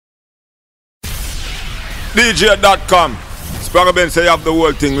DJ Dotcom. Spragga Ben say you have the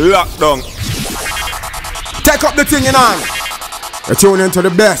whole thing locked down. Take up the thing in on. You're tuning into the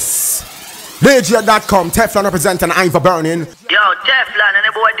best. DJ Dotcom, Teflon representing Ivor Burning. Yo, Teflon and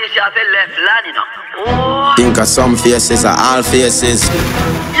the boy this year feel left land, you know. Oh. Think of some faces or all faces.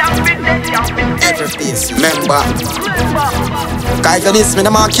 Every face, member. Guy for this, me the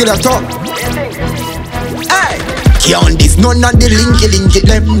man kill a top. Hey! Can't this none of the linky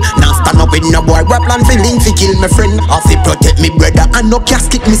them. Now stand up with no boy rap plan for link fi kill my friend. Or fi protect me brother and no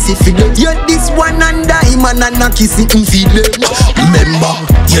casket me see fi them. You this one and diamond and a kiss it in fi them. Remember,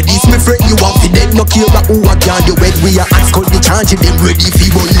 you this my friend you want fi dead. No care about who a can do it. We a ask all the charge them ready fi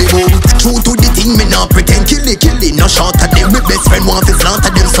bun them out. True to the thing me not pretend kill it. No short of them. My best friend want fi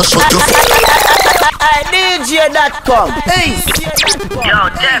slaughter them so shut your DJ Dotcom. Hey. Yo,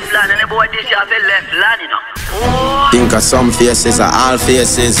 Teflon and the boy this year feel left land, you know. Oh. Think of some faces or all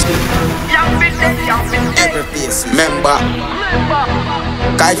faces. Every face, member.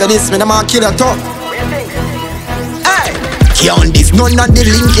 Guy for this, me the man kill a top. Hey! Can't this none of the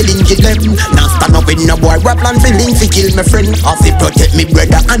linky them. Now stand up with no boy rap plan fi link fi kill my friend. Or fi protect me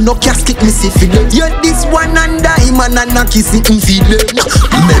brother and no casket me see fi them. You this one and diamond and a kiss it in fi them.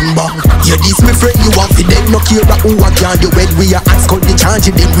 Remember, you this my friend you want fi dead. No care about who a can do it. We a ask all the charge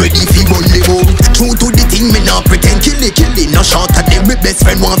them ready fi bun them out. True to the thing me not pretend kill it. No short of them. My best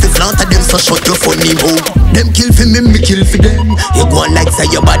friend want fi slaughter them so shut your funny mouth. Them kill fi me kill fi them. You go on like say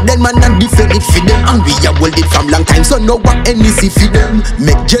you bad then man and defend it fi them. And we a hold it from long time so no one NEC fi them.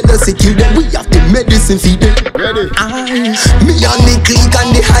 Make jealousy kill them. We have the medicine fi them. Ready? Me and the clique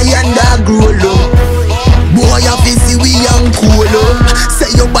and the high and the grow low. Boy, you fi see we young cool up.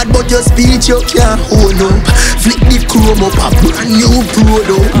 Say you bad but your speech you can't hold up. Flick the chrome up a brand new pro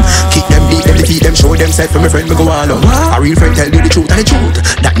though. Keep them deep, them defeat them, show them self. For my friend me go all up. A real friend tell you the truth and the truth.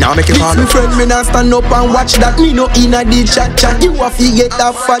 That now make you fall up. Friend me not stand up and watch that. Me no inna the chat. You a fi get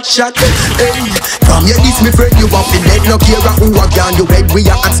a fat shot. Hey, from you this me friend you a fi dead. No care who a can do it. We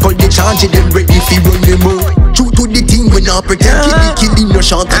a ask all the charge them ready fi run them out. True to the thing we not pretend. Kill no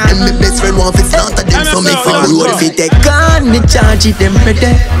shot at them. My best friend want fi slaughter them. So me from road fi take on me charge them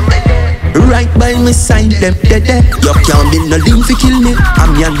ready. Right by my side them dead. You can't build no link fi kill me.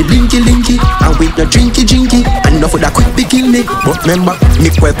 I'm me and the linky and with no drinky and enough of that quick be kill me. But remember, me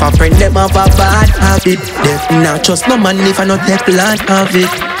wife and friend them have a bad habit. They not trust no man if I not take blood of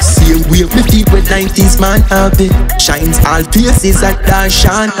it. Same way me feet with 90s man have it. Shines all places at that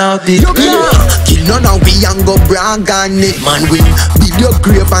shan of it. Kill none of we and go brag on it. Man we build your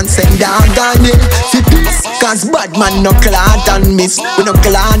grave and send dog on it. Fi peace, cause bad man no clant and miss. We no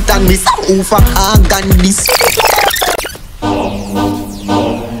clant and miss. Over hog and this.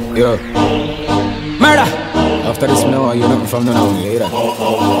 Yo, murder. After this, me know you nothing from no now. You hear that?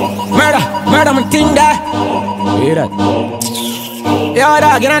 Murder, me think that. You hear that? Yo,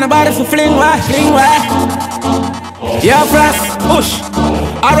 dog, get on the body for fling why? Yo, frost, push.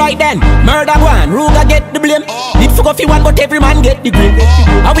 Alright then, murder one, Ruga get the blame. Did fuck off you one, but every man get the green.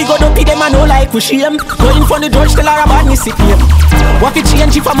 How we go to pay them and no like we shame. Going for the judge till our badness sick name. What if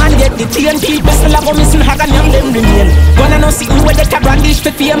change if a man get the TNP? Best will go missing hag and young them remain. Gonna no sitting with the cat brandish for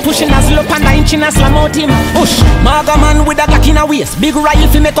fame. Pushing as low and 9 chin and slam out him. Push, maga man with a Glock in a waist. Big rifle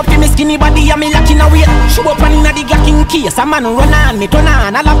fi make up him skinny body and me lock in a weight. Show up and inna the Glock in case. A man run on me, turn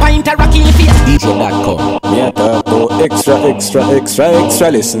on, all a pint a rock in your face. DJ Dotcom. Me a talk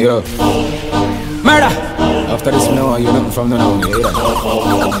extra listen. Yo, murder. After this, me know you nothing from no now. You hear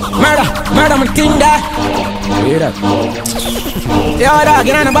that? Murder, me think that. You hear that? Yo, dog,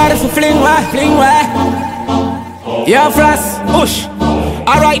 get on the body for fling why? Yo, frost, push.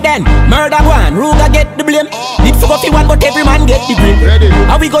 Alright then, murder one, Ruga get the blame. Did fuck off you one, but every man get the blame.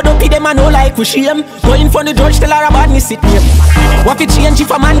 How we go to pay them and no like we shame. Going for the judge till our badness sit name. What if change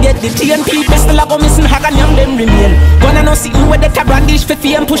if a man get the TNP? Best will go missing hag and young them remain. Gonna no sitting with the tab brandish for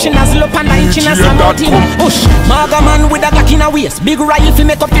fame. Pushing as low and 9 chin and slam out him. Push, maga man with a Glock in a waist. Big rifle fi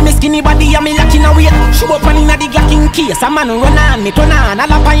make up him skinny body and me lock in a weight. Show up and inna the Glock in case. A man run on me, turn on,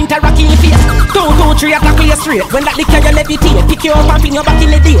 all a pint a rock in your face. 2, 2, 3 o'clock you straight. When that liquor you levitate, pick you up and bring you back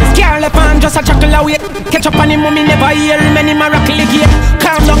in the days. Carl upon just a chuckle away. Catch up on him, mommy never hear many miracle again.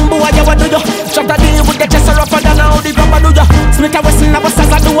 Calm down, boy, you what do you? Shut the day with the chest rougher than how the grabber do you? Smith a Wesson, a bust as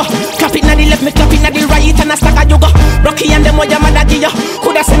a do. Clap it na the left, me clap it na the right, and a stack a yoga. Rocky and them what your mother give you.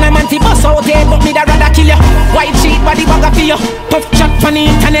 Coulda seen a man fi bust bust out head, but me da rather kill ya. White sheet body bag for you. Tough chat on the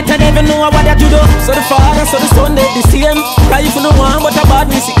internet, I never know what I do though. So the father, so the son, they the same. Life no one but a bad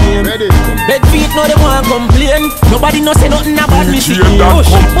missy game. Bed feet no they want complain. Nobody no say nothing about missy game.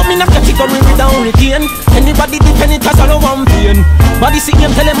 But me not category with down again. Anybody defend it as all one pain. Body see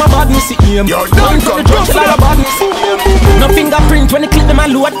him, tell him about missy game. Going from the drug till all about missy game. No fingerprint when they clip them a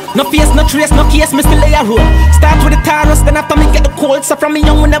load. No face, no trace, no case, me still lay a road. Start with the Taurus, then after me get the cold. So from me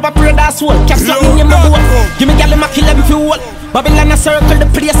young we never pray that soul. Catch something in my boat. Give me gal in my kill them fuel. Babylon a circle the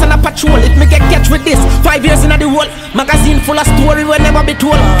place and a patrol. If me get catch with this, 5 years in the world. Magazine full of story will never be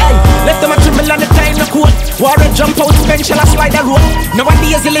told. Hey, left them a tremble on the time no cold. War a jump out, spend shall I slide the road.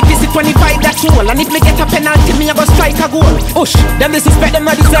 Nowadays you live visit 25 that's all. And if me get a penalty, me a go strike a goal. Ush, them disrespect them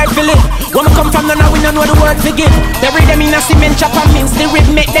I deserve to live. When me come from now we don't know the word to give. They read them in a cement chop and mince the rib.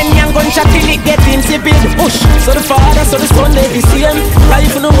 Make them young gun shot till it get insipid. Ush, so the father, so the son they the same.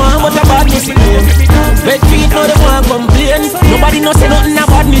 Life no one but a bad missy name. Bed feet no they want complain. Nobody no say nothing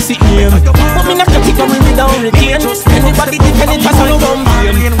about me see him. But me not category me down again. Anybody defend it as I come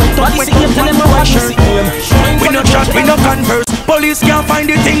game. Body see him, tell him I watch see him. We no chat, we no converse. Police can't find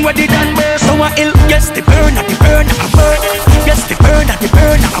the thing where they done burst. So I ill, yes the burn, at the burn, at the burn. Yes the burn, at the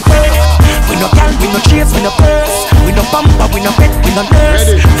burn, at the burn. We no gal, we no chase, we no purse. We no bumper, we no pet, we no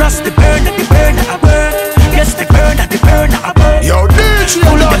nurse. Trust the burn, at the burn, at the burn. Yes the burn, at the burn, at the burn. Yo, DJ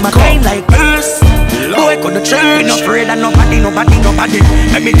All of them a kind like birds. Boy, could the trap, we no afraid of nobody.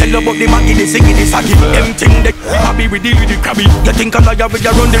 Let me tell you about the Maggie, the singing, the saggy. Them thing they happy with the crabby. You think a lawyer with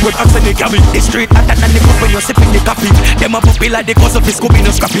your run, they would ask any cabby. The street hotter than the cup when you're sipping the coffee. Them a puppy like the cause of the scoopy,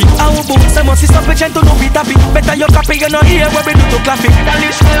 no scrappy. Our boots, I must stop pretend to no be tappy. Better you copy, you know here where we do to clappy.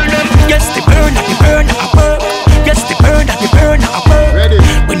 Yes, the burn, at the burn, at the burn. Yes, the burn, at the burn, at the burn.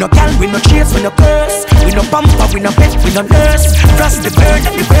 We no cal, we no chase, we no curse. We no bumper, we no pet, we no nurse. Trust the burn,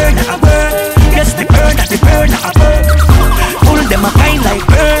 at the burn, at the burn. Yes, the burn, at the burn, at the burn. Pull them a kind like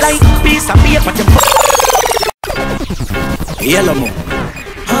birds. Like piece of paper, them yellow moon.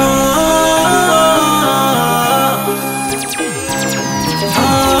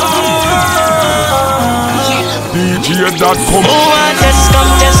 DJ Dotcom.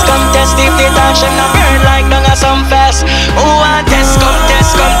 Test if the dash and burn like dung or some fast.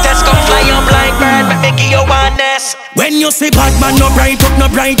 Test, come fly up like bird, but make you one nest. When you see bad man, no bright up.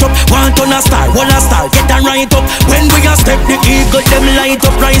 Want on a star, get a right up. When we a step the eagle, them light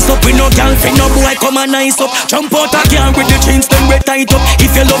up, rise up. We no girl, no boy, come and nice up. Jump out a car with the chains, them red tight up.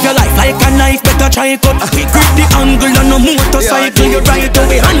 If you love your life like a knife, better try cut. We grip the angle on a motorcycle, you right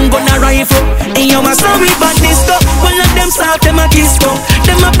away, handgun a rifle. And you a sorry badness stuff. One of them soft, them a kiss stuff.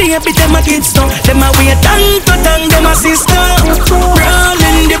 Them a baby, them a kids stuff. Them a wait tongue to tongue, them a sister.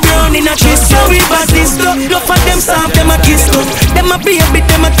 Rolling the brown in a chest, sorry badness stuff. Love for them soft, them a kiss stuff. Them a baby,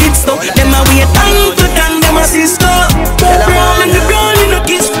 them a kids stuff. Them a wait tongue to tongue, them a sister. Rolling the brown in a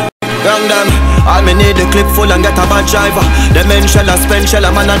kiss. Young them, all me need the clip full and get a bad driver. The men shell a spend shell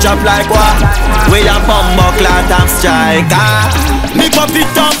a man a job like what? We a bumbo clot and striker. Me pop it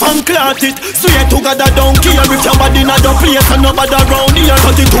off and clot it. Swear to God I don't care if your body not the place and nobody around here.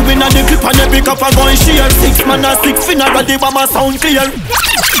 32 in a the clip and every cup a gun share. 6 man a 6 finna the bomber sound clear.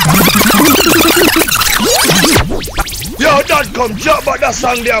 Yo, Dotcom, jump out that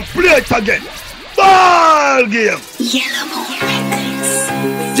song there and play it again. Ball game. Yellow Moon Records.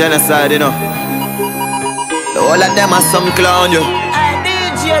 Genocide, you know. The whole of them are some clown, you.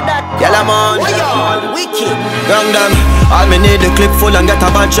 Yellow man, wicked. young them, all me need the clip full and get a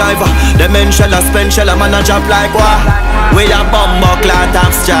bad driver. The men shell a spend shell a man a job like what? We a bumbo clot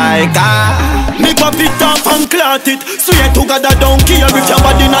and striker. Me pop it off and clot it. Swear to God I don't care if your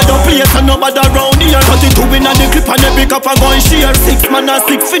body not the place and nobody around here. 32 in a the clip and every cup a gun share. 6 man a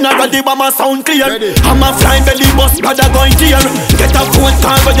 6 finna the bomber sound clear. I'm a flying belly bus, brother going tear. Get a phone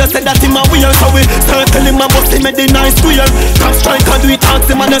call but you said that him a weird. So we circle him a bust him in the nice square. Top striker do it ask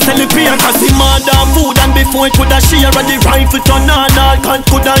him and sell it fear. Cause him order food and before it coulda share. And the rifle turn on all can't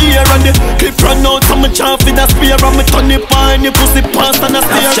coulda hear. And the clip run out so me chaff in a spear. And me turn it on the pussy pass and a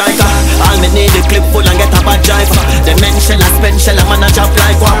steer. Top striker, all me need the clip full and get a bad driver. The men shell a spend shell a man a job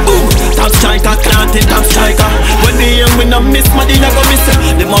like what? Boom, top striker, planting top striker. When the young we no miss money I go miss.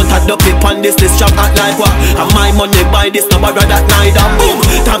 The mount a dopey on this chop at like what? And my money buy this no bother that neither. Boom,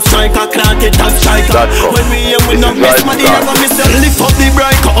 top striker, planting it top striker. When we aim, we not miss, man, they never miss. Lift up the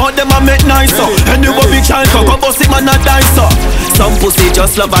breaker, all them a make nicer. Anyway, big child, come bust him and not die, so. Some pussy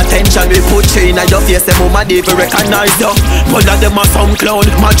just love attention. We put chain at your face, them woman they even recognize you. One of them a some clown,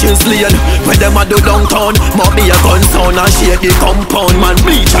 matching lane. When them a do downtown, might be a gun sound and shake the compound. Man,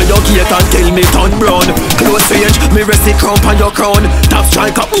 bleach on your gate and tell me turn brown. Close range, me rest the crown on your crown. Top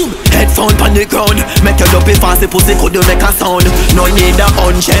striker, headphone on the ground. Make your dopey fast, the pussy could you make a sound. No need a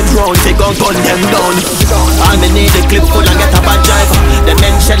unchecked round, take a gun them down. All me need the clip full and get a bad driver. The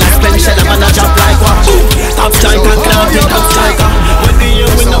men shell and spend shell and man a drop like what? Top striker, clapping, top striker. When we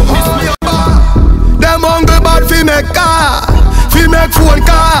hear we no miss. Them hungry bad fi make car, fi make phone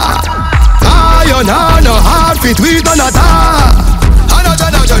car. Iron hand no hard fit we gonna die.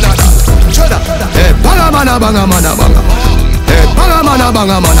 Hey, banga mana banga mana banga. Hey, banga mana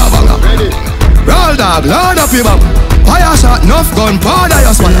banga mana banga. Roll dog, load up your bang. Fire shot, enough gun, powder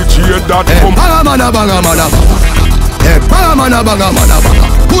your swallow. Hey, banga mana banga mana banga. Hey, banga mana banga mana banga.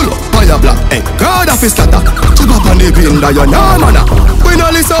 Pull up, fire black. Hey, crowd of his scatter. Chip up on the pin that you know mana. We no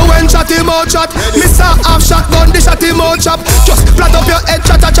listen when chat him out chat. Mr. Half shotgun, the shot him out chop. Just flat up your head,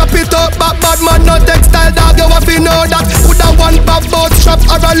 chat chop it up. Bad man, no textile dog, you have to know that. Put a one bad boat shop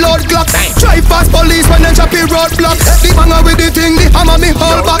or a load clock. Drive past police when them chop it roadblock. The banger with the thing, the hammer me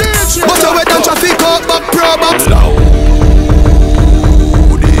hold back. But you wait and traffic out back pro box.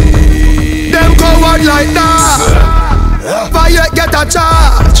 Them coward like that. Fire get a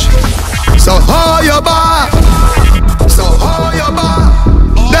charge. So hold your back. So hold your back.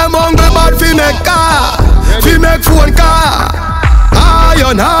 Them hungry bad fi make car, fi make phone car.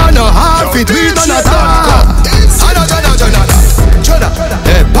 Iron hand no hard fit we gonna die.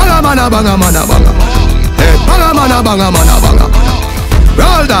 Hey, banga mana banga mana banga. Hey, banga mana banga mana banga.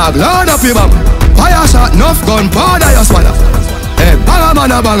 Roll dog, load up your bang. Fire shot, enough gun, powder your swallow. Hey, banga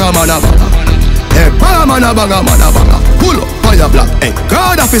mana banga mana banga. Hey, banga mana banga mana banga. Pull up, fire black. Hey,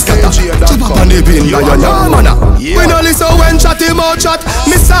 crowd of his scatter. Chop up on the pin, you know mana. We no listen when chat him out chat.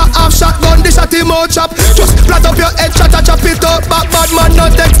 Mr. Half shotgun, the shot him out chop. Just flat up your head, chat chop it up. Bad man, no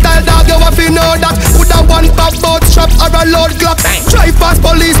textile dog, you have to know that. Put a one bad boat shop or a load clock. Drive past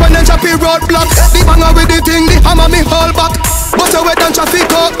police when them chop it roadblock. The banger with the thing, the hammer me hold back. But you wait and traffic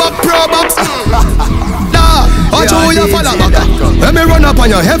out back pro box. How you you follow back? When me run up on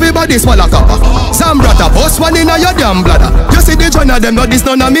you, everybody swallow copper. Some brother, boss one in a your damn bladder. You see the joint of them, but this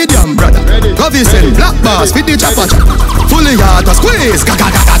none of me damn brother. Coffee send black bars, fit the chopper. Fully hard to squeeze, kaka.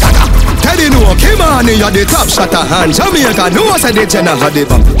 Teddy know, Kim on you the top shotter hand. Jamaica know say the general had the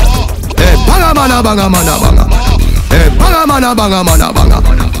bang. Hey, banga mana banga mana banga. Hey, banga mana banga mana banga.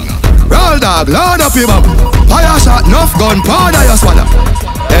 Roll dog, load up your bang. Fire shot, enough gun, powder your swallow.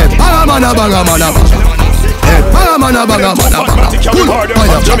 Hey, banga mana banga mana banga. Hey, banga mana banga mana banga. Pull up,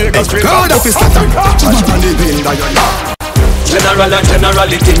 fire black. Hey, crowd of his scatter. Chop up on the pin that you know. General and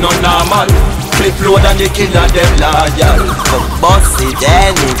generality no normal. Flip load and the killer them loyal. For boss it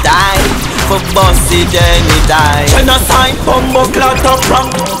anytime. For boss it anytime. Genocide, bumbo clout up wrong.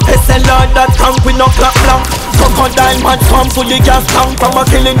 SLR that tank with no clap blank. Crocodile man swam fully gas tank. From a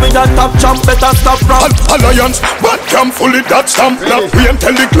killing with a top jump, better stop wrong. Alliance, bad cam fully that stamp. Black we and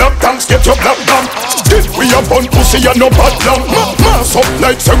tell the club tanks get your black down. Still we a bun pussy and no bad long. Mass up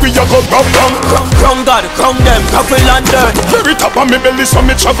like say we a go grab down. Crown God, crown them, coffee and dirt. Very top of me belly so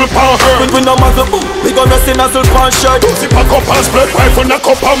me travel power her. We no muzzle, we gonna see nozzle pan shirt. Pussy pack up and spread rifle knock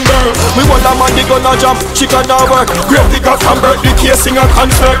up and burn. We want a man, they gonna jump, she gonna work. Grab the gas and burn the case sing a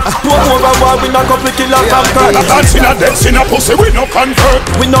concert. No more a war, we not go play killer convert. A dance in a dance in a pussy, we no convert.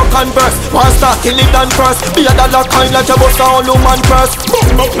 We no converse, one star, kill it and first. Be a dollar kind like a boss, a whole human first.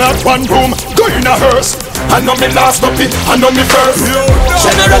 But not one room, go in a hearse. I know me last up it, I know me first.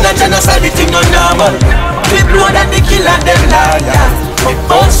 General and genocide, the thing no normal. Clip load and the killer them liar. We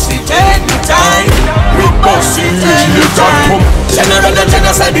boss it anytime. We boss it anytime. General and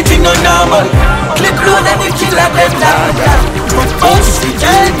genocide, the thing no normal. Clip load and the killer them liar. We boss it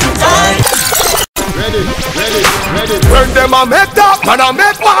anytime. Ready. When them a make that, man a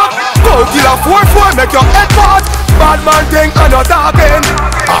make back. Go kill a 4-4, make your head bad. Bad man thing and no talking.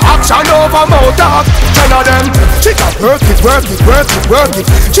 A action over mouth talk. 10 of them. Chica work it.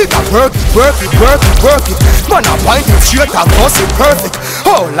 Chica work it. Man a point it straight and bust it perfect.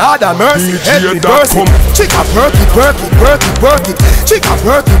 Oh Lord of mercy, head me burst it. Chica work it. Chica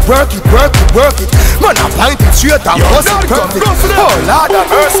work it. Man a point it straight and bust it perfect. Oh Lord of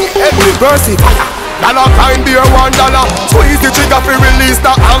mercy, head me burst it. Dollar kind beer $1. Squeeze the trigger fi release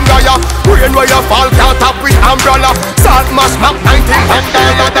the anger ya. Rain where you fall can't tap with umbrella. Salt mash knock 19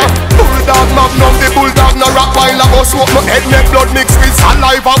 ladder. Bulldog magnum the bulldog no rock while I go smoke my head make blood mix with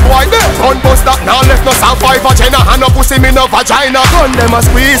saliva boy. gun bust that now left no sound 5 agenda. And no pussy me no vagina. Gun them a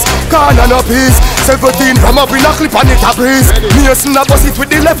squeeze, corner no peace. 17 from up in a clip and it a breeze. Me a snap bust it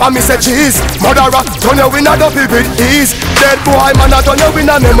with the left and me say cheese. Murderer, turn your win a dopey with ease. Dead boy man a turn your win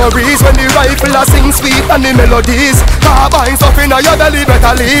a memories. When the rifle a sing sweet and the melodies. Carbine stuff in a your belly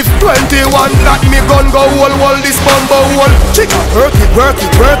better leave. 21 that me gun go wall this bumbo wall. Chica work it, work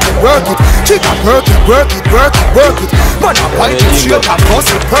it, work it, work it. Chica work it, work it, work it, work it. Man a bite it, shake and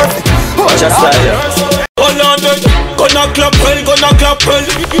bust it perfect. Just like gonna clap well.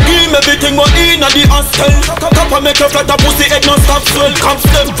 Give me everything but in the hostel. Copper make your flat a pussy head no stop swell. Cops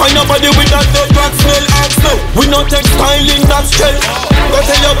them find nobody with that dead rat smell. We not take styling that shell. Go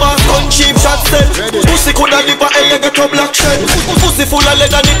tell your boss gun cheap shot sell. Pussy coulda live a hell get a black shell. Pussy full of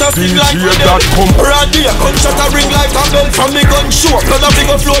lead and it a sing like Dotcom. Ready a gunshot a ring like a bell. From me gun show blood a big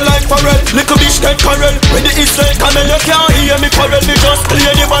flow like Pharrell. Little bitch get Carell. When the east like camel you can't hear me quarrel. Me just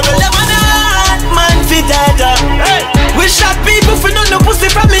play the barrel. Man fi dada. We shot people for no pussy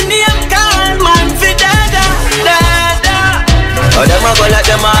from me name card. Man fi dada. Oh them a go like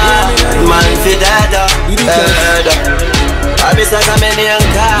them man fi dada. I be stuck a me name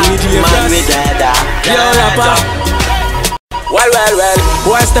card. Man fi dada. Yo rapper. Well,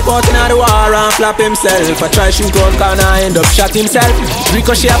 boy step out in the war and flap himself. I try shoot one corner, end up shot himself.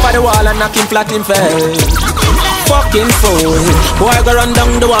 Ricochet up at the wall and knock him flat him fell. Fucking fool. Boy go run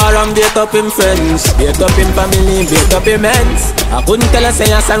down the war and beat up him friends. Beat up him family, beat up him ends. I couldn't tell a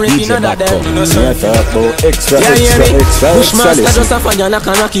say I'm sorry for none of them. Extra. Bushmaster just a fire like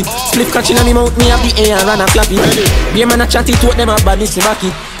a rocket. Split catching on me mouth, me have the air and run a flap it. Be a man a chat it, what them a badness in back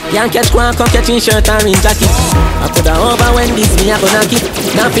it. Can't catch one, come catch in shirt and in jacket. I coulda over when this me a go knock it.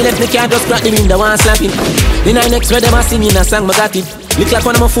 Now feel left me can't just crack the window and slap it. The night next where them a sing in a song, me got it. Look like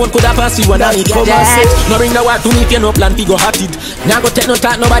one of my phone coulda pass you and I it come and say. No bring the word to me if you no plan fi go hot it. Now go take no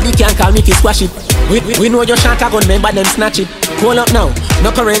talk, nobody can call me fi squash it. We know your shank a gun, remember them snatch it. Call up now,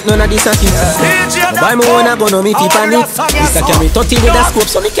 no current, none of this a kid. Buy me one a gun, no me fi panic. This a carry 30 with a scope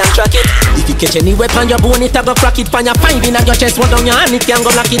so me can track it. If you catch any weapon, your bone it a go crack it. Pan your 5 in your chest, one down your hand, it can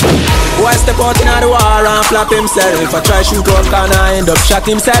go block it. Boy step out in the war and flap himself. I try shoot one corner, end up shot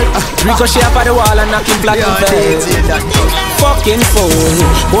himself. Ricochet up at the wall and knock him flat him fell. Fucking fool.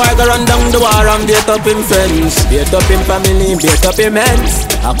 Boy go run down the war and beat up him friends. Beat up him family, beat up him ends.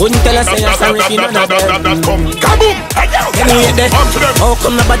 I couldn't tell us say I'm sorry for none of them. Anyway, how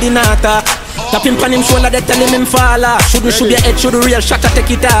come nobody not talk? Tap him pan him shoulder, they tell him fall. Shouldn't shoot your head, should the real shot,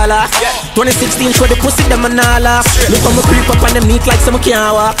 take it all. 2016 show the pussy, them and all. Look how me creep up on them neat like some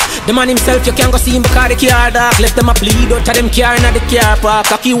can't walk. The man himself, you can't go see him because the car dark. Left them a bleed out of them car in the car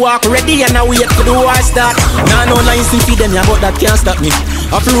park. Cocky walk ready and now wait for the war start. Nah, no lines to feed them, yeah, but that can't stop me.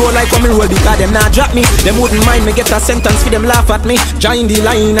 I feel roll like when me roll because them not drop me. Them wouldn't mind me get a sentence for them laugh at me. Join the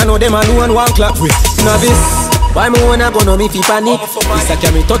line, I know them alone one clap with. Novice. Why me wanna go no me fi panic? This a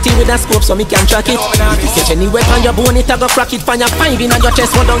carry 30 with a scope so me can track it. If you catch any weapon your bone it a go crack it. Pan your 5 in your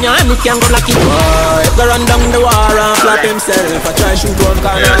chest, one down your hand it can go block it. Go run down the war and flap himself. I try shoot one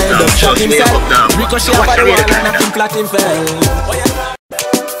corner end up shot himself. Ricochet up at the wall and knock him flat him fell.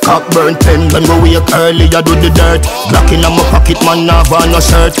 Cock burn pen when we wake early, I do the dirt. Black in my pocket, man, nav on no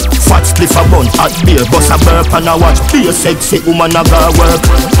shirt. Fat spliff a bun, hot beer, bust a burp and a watch. Be a sexy woman, I got work.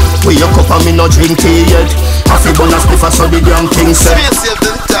 Wake up and me no drink tea yet. Half a bun a spliff a so the damn thing set. Space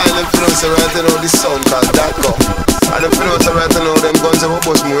the time and pronounce right now the sound called Dotcom. And the pronounce right now them guns are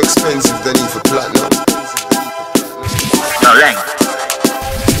much more expensive than if for platinum. No, Lang.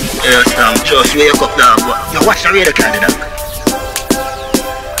 Yes, just wake up now. Now watch the radio candidate.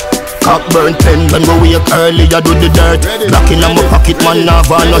 Cock burn pen when we wake early, I do the dirt. Black in my pocket, man,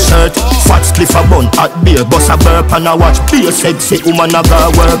 nav on no shirt. Fat spliff a bun, hot beer, bust a burp and a watch. Be a sexy woman, I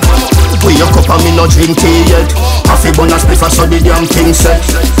got work. Wake up and me no drink tea yet. Half a bun a spliff a so the damn thing set.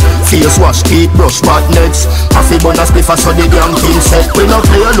 Face wash, teeth brush, badness. Half a bun a spliff a so the damn thing set. We no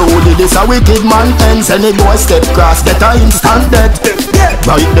play alone, this a wicked man ends. Any boy step cross, get a instant death.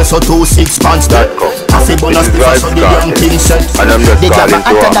 Right there so 2 6 pants that. Half a bun a spliff a so the damn thing set. They grab a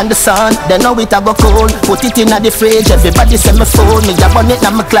hotter than the sun. They know it a go cold. Put it in the fridge. Everybody say me phone. Me a bun it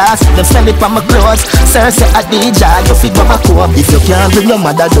in my class. Them smell it from my clothes. Sir say a DJ, you fi go back home. If you can't bring your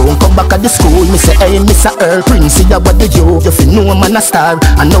mother down, come back at the school. Me say hey, Mr. Earl Prince, see what do you? You fi know man a star.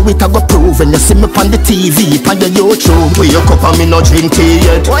 I know it a go prove. When you see me on the TV, on the YouTube. Wake up and me no drink tea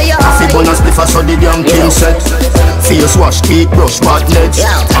yet. Half a bun a spliff a so the damn thing set. Face wash, teeth brush, badness.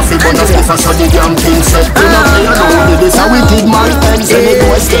 Half a bun a spliff a so the damn thing set. We no play alone. This a wicked man ends. Any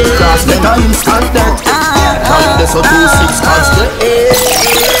boy step cross. Get a instant death. Right there so 2 6 constant.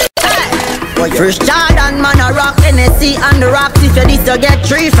 First Jordan man a rock NS. Tennessee and the rocks. If you this to get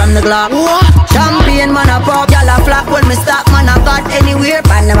 3 from the Glock. Champion man a pop, y'all a flop. When me stop man I got anywhere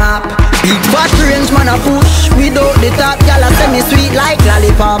on the map. Big fat range man a push. Without the top, y'all a send me sweet like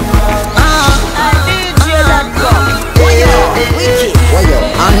lollipop. DJ Dotcom.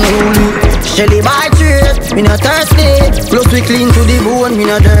 Unruly, Shelly by trade, me no thirsty. Plus we clean to the bone, me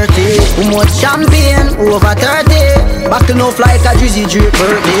no dirty. Too much champagne, over 30. Backing off like a drizzy drip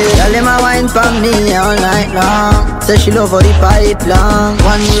birthday. Tell them I wine for me all night long. Say she love for the pipe long.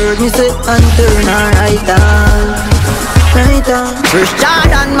 One word me say and turn her right on. Right on. First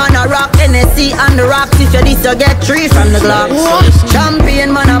Jordan man a rock Tennessee and the rocks. If you this to get 3 from the Glock.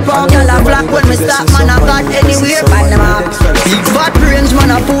 Champion man a pop, y'all a black. When me stop man I got anywhere on the map. Big fat range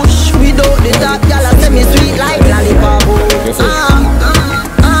man a push. Without the top, y'all a send me sweet like lollipop.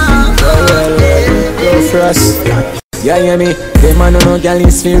 Yeah, hear me? Them man no girl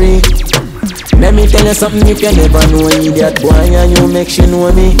is free. Let me tell you something if you never know idiot boy and you make she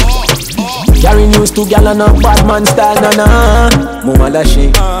know me. Carry news to gal and a bad man style, na. Mama da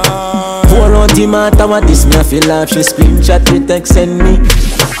she. Pour on the matter what this me I feel like she screenshot the text send me.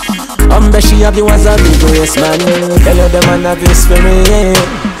 Bet she have you as a big race man. Tell you the man have this for me.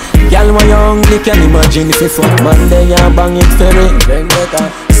 Gal when you hungry can imagine if you fuck man then you bang it for me.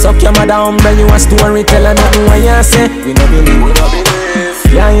 Suck your mother umbrella you a story tell her nothing what you say. We no believe.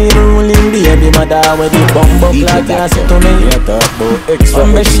 Yeah, you ruling baby mother with the bumbo like you say to me. Yeah, talk about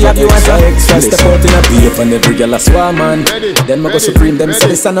extra. She have you as a extra. Step out in a beef and every girl a swarm man. Then me go supreme them say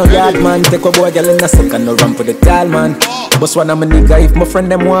this a no yard man. Take a boy girl in a second no run for the tall man. Bust one of my nigga if my friend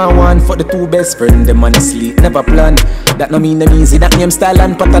them want one. For the 2 best friend them on sleep never plan. That no mean them easy. That name style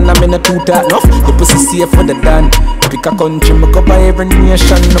and pattern I'm in a 2 talk enough. The pussy safe for the done. Pick a country me cover every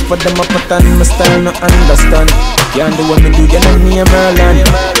nation. Enough for them a pattern my style no understand. Can't do what me do you know me a Merlin.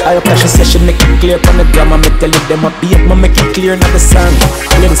 I hope that she says she make it clear from the grammar. Me tell you them a beat, me make it clear not the song.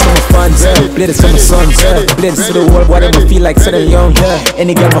 Play this for my fans, play this for my sons, play this to the world, what I feel like so young.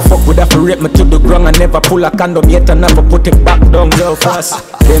 Any girl my fuck would have to rape me to the ground. I never pull a condom yet and never put it back down real fast.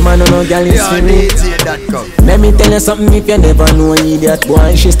 Them man no girl is for me. Let me tell you something if you never know an idiot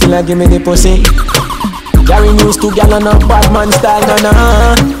boy, she still a give me the pussy. Carry news to gal and a bad man style,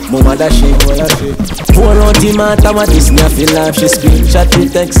 na. Mama da she, boy da she. Pour on the matter what this me I feel like she screenshot the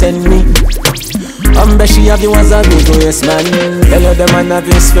text send me. Bet she have you as a big race man. Tell you the man have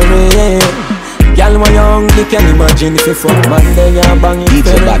this for me. Gal when you hungry can imagine if you fuck man then you bang it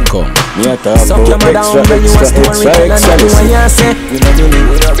for me. Me a talk suck your mother about extra. We no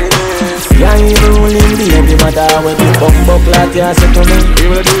believe. Yeah, you ruling baby mother with the bumbo clock you say to me.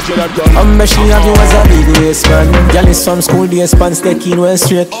 Bet she have you as a big race man. Gal is from school days pants they keen well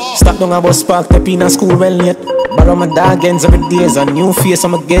straight. Stop down a bus park step in a school well late. Borrow my dog ends every day is a new face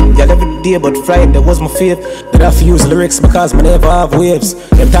I'ma get. Gal every day but Friday was my fave. But I have to use lyrics because me never have waves.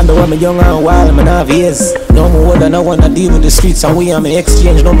 Them time when me young and wild me have years. No more than I wanna deal with the streets and we and me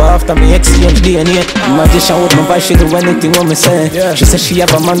exchange number after me exchange DNA. Magician with my voice she do anything what me say. She said she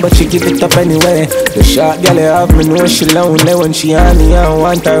have a man but she give it up anyway. The short gal have me know she lonely when she on me and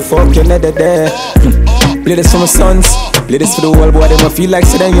want her fuck you another day. Play this for my sons, play this for the world boy them I feel like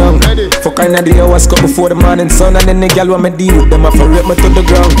so they young. Fuck her in the hours cut before the morning sun. And then the gal want me deal with them I for rape me to the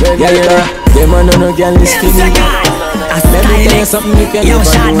ground. Yeah yeah, them I no gal is for me. Let me tell you something if you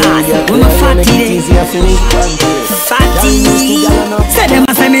never know. When I make it easier for me. Fatty, say them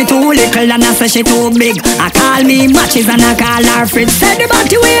a say me too little and I say she too big. I call me matches and I call her Fritz. Say the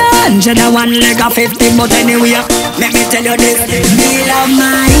body we 100 and 1 leg of 50. But anyway, let me tell you this. Me love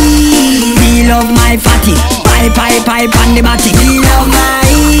my fatty. Pipe on the body. Me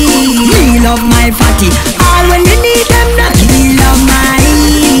love my fatty. All when we need them knocky. Me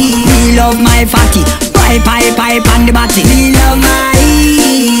love my fatty. Pipe on the body. Me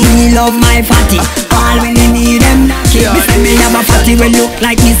love my fatty. All when you need them knocky. Me say me have a fatty will look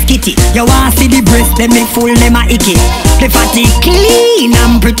like Miss Kitty. You want see the breast, let me full them a icky. The fatty clean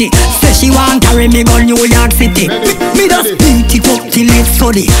and pretty. Say she want carry me go New York City. Me just beat it up till it's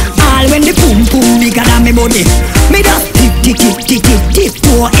sunny. All when the pum pum bigger than me body. Me just tip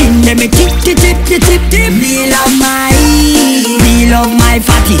toe in them me tip. Me love my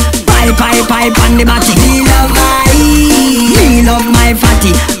fatty. Pipe on the body. Me love my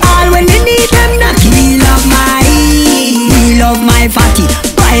fatty. All when you need them knocky. Me love my fatty.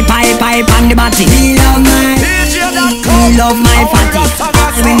 Pipe on the body. Me love my fatty.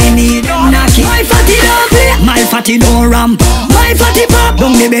 All when you need them knocky. My fatty don't play. My fatty don't ramp. My fatty pop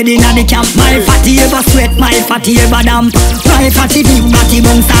down the bed inna the camp. My fatty ever sweat. My fatty ever damp. My fatty big body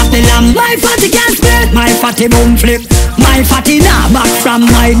bounce off the lamp. My fatty can't split. My fatty boom flip. My fatty nah back from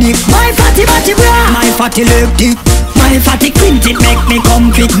my dick. My fatty body bra. My fatty leg thick. My fatty quint it make me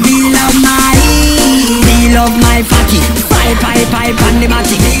comfort. Me love my fatty. Pipe on the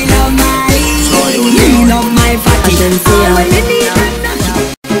matty. Me love my fatty.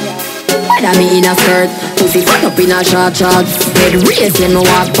 Whether me in a skirt, pussy fuck up in a short shorts. Head race when me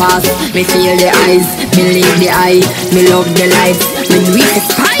walk past. Me feel the eyes, me leave the eye. Me love the lights, me do it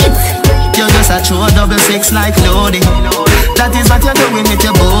spite. You're just a true 66 like loading. That is what you're doing with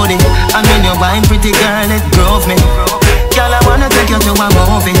your body. And when you wine pretty girl, it drove me. Girl, I wanna take you to a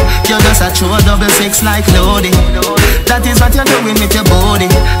movie. You're just a true 66 like loading. That is what you're doing with your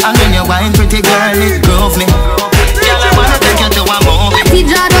body. And when you wine pretty girl, it drove me. Girl, I wanna take you to a movie. The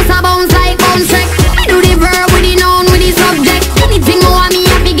jaw just a bounce like bounce check. I do the verb with the noun with the subject. Anything you want me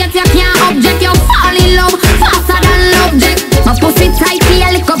happy get you can't object. You fall in love faster than object. My pussy tight feel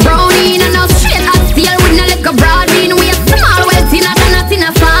like a brownie. And now straight as steel with no like a broad bean. We a small well thinner than a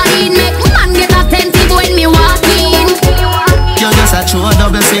thinner sardine. Make man get attentive when me walk in. You're just a true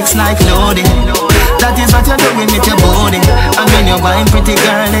 66 like loading. That is what you're doing with your body. And when you wine pretty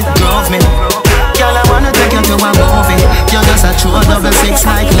girl, it drove me. Girl, I wanna take you to a movie. You're just a true 66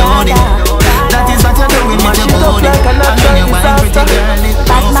 like loading. That is what you're doing with your body. And when you wine pretty girl, it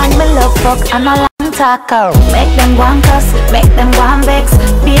drove me. Batman me love fuck and a long talker. Make them go and cuss, make them go and vex.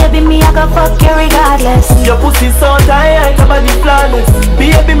 Baby me I go fuck you regardless. Your pussy so tight, your body flawless.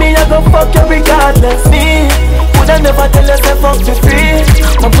 Baby me I go fuck you regardless. Me woulda never tell you say fuck me free.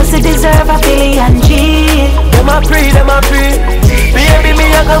 My pussy deserve $1 billion G. Them a free. Baby me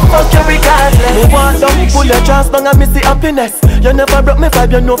I go fuck you regardless. Me want down, pull your chance bang and me see happiness. You never broke me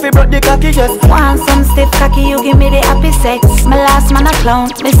vibe, you know fi broke the cocky, yes. Want some stiff cocky, you give me the happy sex. My last man a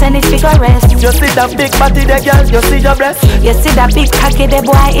clown, me send it figure rest. You see that big body there, girl, you see your breast. You see that big cocky, the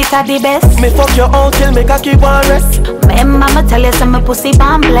boy, it a the best. Me fuck you out till me cocky want rest. My mama tell you some me pussy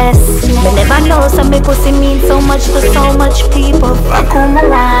bomb blessed. Me never know some me pussy mean so much to so much people. Fuck who me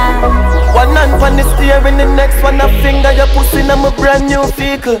want. One hand on the steering, the next one a finger your pussy in my brand new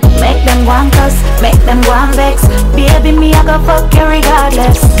vehicle. Make them go and cuss, make them go and vex. Baby me I go fuck you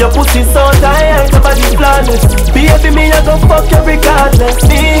regardless. Your pussy so tight, your body flawless. Baby me I go fuck you regardless.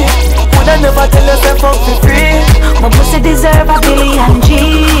 Me woulda never tell you say fuck me free. My pussy deserve $1 billion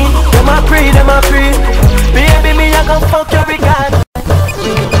G. Them a free. Baby me I go fuck you regardless.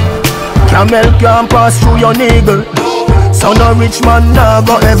 Camel can't pass through your niggle. Son of rich man nah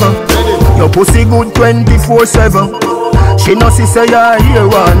go ever. Your pussy good 24/7. She no see say ya here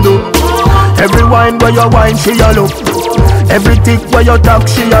one do. Every wine where you wine she a look. Every tick where you talk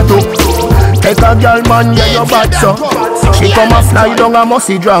she a do. Take a girl man yeah you bad so. She come a fly down a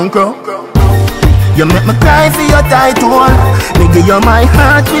musty drunk. You make me cry for your title. Me give you my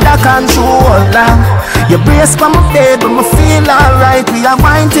heart with a controller. You brace for my bed but me feel alright. We are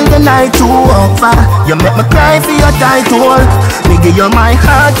wine till the night too over. You make me cry for your title. Me give you my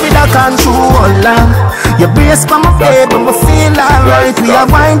heart with a controller. You brace for my bed but me feel alright. We are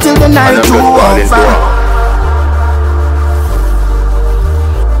wine till the night too over.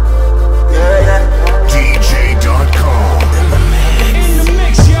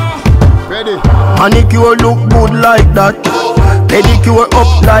 Manicure look good like that. Pedicure up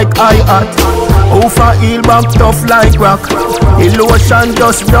like hi-hat. Over heel back tough like rock. The lotion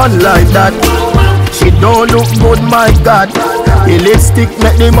just done like that. She don't look good, my God. The lipstick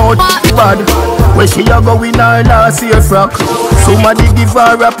make the mouth bad. When she a go in her last year frock. Somebody give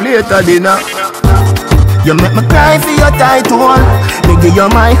her a plate of dinner. You make me cry for your title. Me give you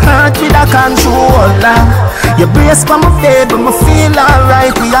my heart with a controller. You brace for my bed but me feel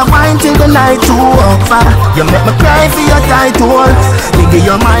alright. We are wine till the night too over. You make me cry for your title. Me give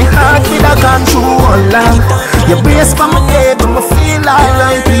you my heart with a controller. You brace for my bed but me feel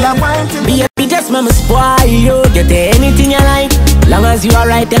alright. We are wine till the night too over. Just mama spoil you. Get anything you like. Long as you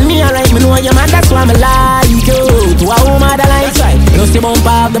alright and me alright. Me know your man, that's why me like you. To a woman that likes right. You see bump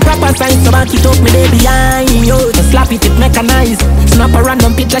up the proper sign. So back it up me day behind you. To slap it mechanized. Snap a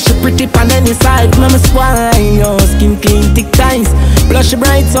random picture she pretty on any side. Mama spoil you. Skin clean thick ties. Blush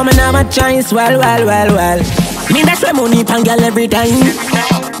bright so me never choice. Well me that's why money pan girl every time.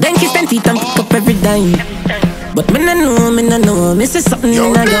 Then kiss them teeth and pick up every dime. But me no know, me see something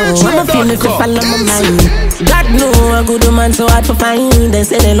in a go. I'ma feel me fall on my mind. God know a good woman so hard to find. They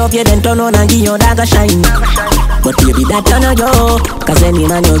say they love you then turn on and give your dagger shine. But But baby that I know yo, cause any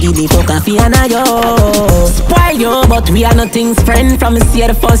man you give me for coffee and I yo. Spoil yo, but we are nothing's friend. From me see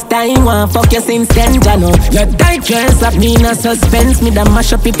the first time, one fuck you since then, Jano. Your digest of me in a suspense. Me da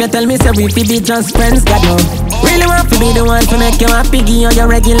mash up if you tell me say we fi be just friends, God no. Really want to be the one to make you happy. Give you your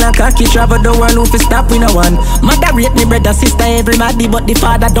regular cocky. Travel the world who fi stop with no one. Mother rate me brother, sister, everybody. But the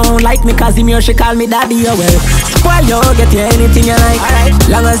father don't like me cause him here she call me daddy, oh well. Spoil yo, get you anything you like. Alright,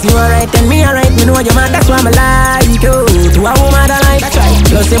 long as you alright and me alright. Me know your man, that's why me like you. To a woman I like. That's right.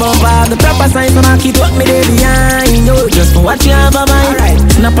 Plus you won't have the proper signs, so I keep what me there behind you. Just for what you have a mind. Alright,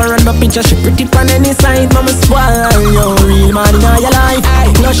 snap a random picture, she pretty on any side. Mama spoil yo, real man in all your life.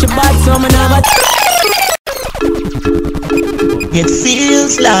 Know she bad, so me never. It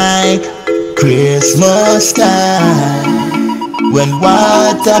feels like Christmas time when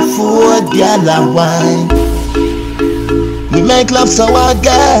water, food, yellow wine. We make love so hard,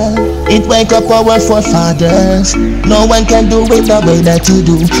 girl. It wake up our forefathers. No one can do it the way that you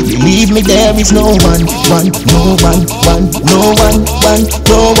do. Believe me, there is no one, no one, no one, no one,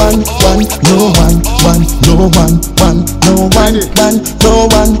 no one, no one, no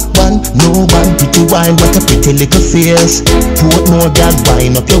one, no one. Pretty wine, what a pretty little face. Put more gal,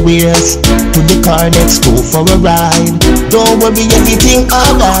 wind up your waist. To the car, let's go for a ride. Don't worry, everything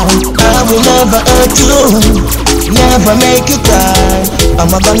alright. I will never hurt you, never make you cry. I'm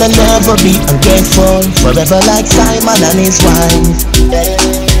gonna never be ungrateful, forever like Simon and his wife.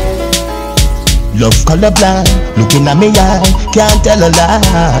 Love colorblind, looking at me eye, can't tell a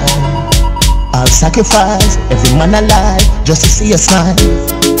lie. I'll sacrifice every man alive just to see a smile.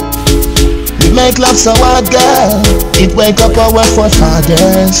 We make love so hard, girl. It wake up our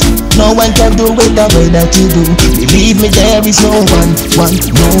forefathers. No one can do it the way that you do. Believe me, there is no one, no one,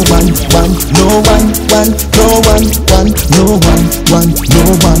 no one, no one, no one.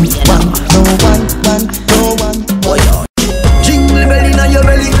 Jingle bell inna your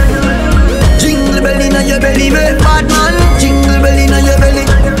belly, jingle bell inna your belly, make bad man. Jingle bell inna your belly,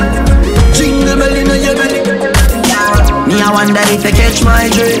 jingle bell inna your belly. Me I wonder if you catch my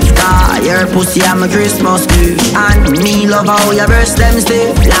drift. Your pussy I'm a Christmas gift, and me love how your breast them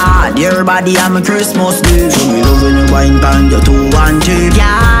stiff. Lord, your body I'm a Christmas gift. So me love when you wine pan your 2 and 2.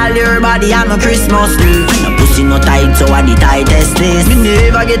 Girl, your body I'm a Christmas gift. And your pussy no tight, so I the tightest this. Me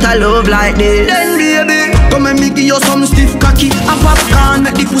never get a love like this. Then baby, come and me give you some stiff cocky. A popcorn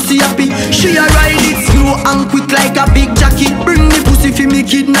make the pussy happy. She a ride it slow and quick like a big jockey. Bring the pussy for me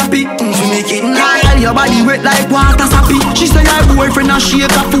kidnap it, for me kidnap. Girl, your body wet like water sappy. She say her boyfriend a shake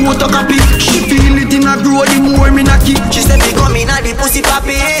a photocopy. She feel it in a grow, the more me knock it. She say fi come in a the pussy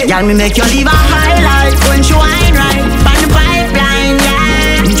papi. Girl, me make you live a high life when she wine right on the pipeline,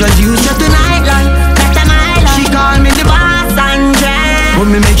 yeah. Introduce you to nightlife, that's a my life. She call me the boss and yeah. But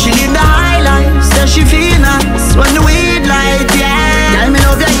me make she live the high life, so she feel nice when the weed light, yeah. Girl, me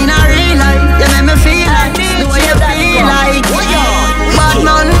love you in a real life, you make me feel like the way you feel like, yeah. Bad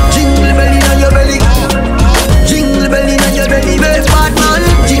man, jingle bell inna your belly, jingle bell inna your belly, make bad man.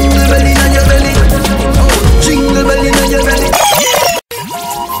 Jingle bell inna your belly, oh, jingle bell inna your belly.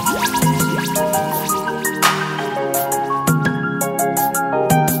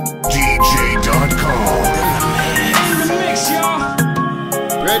 DJ Dotcom.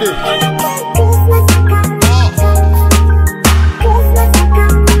 Ready?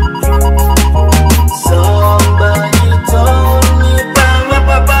 Somebody told me,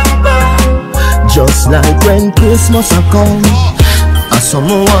 just like when Christmas a come, and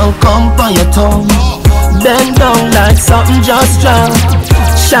someone come by your tongue. Bend down like something just dropped.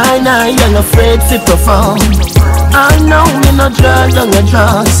 Shine eye, you're afraid to perform. I know me no draw down your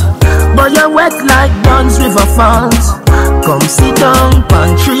drawers, but you're wet like Duns River Falls. Come sit down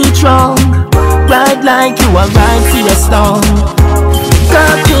on tree trunk, ride like you are right to your storm.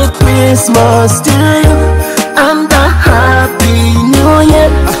 Happy Christmas to you and a Happy New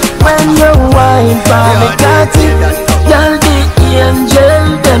Year. When you wine for me, got it, girl, the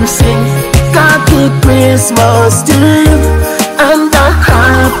angel them sing. Happy Christmas to you and a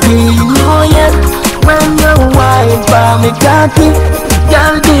Happy New Year. When you wine for me, got it,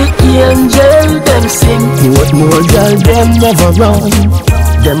 girl, the angel them sing. What more, girl, them never run.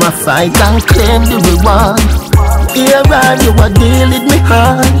 Them a fight and claim the reward. Here are you a deal with me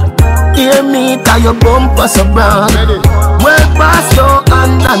hard. Hear me cause your bumper so brown. Well past no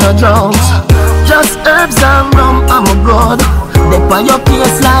hand and no drums, just herbs and rum, I'm a god. They on your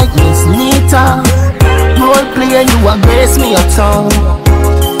place like Miss Nita. Role play you a grace me a tongue.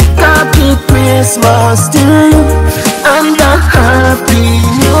 Happy Christmas to you and a Happy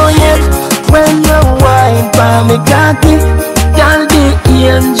New Year. When you wine for me cocky, girl, the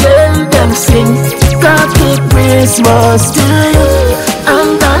angel them sing. Happy Christmas lost to you.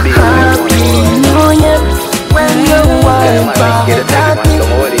 I'm not happy, no yet. When you wipe out at me,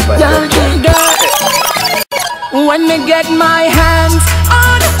 don't do that. When me get my hands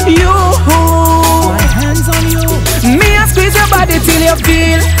on you, my hands on you, me a squeeze your body till you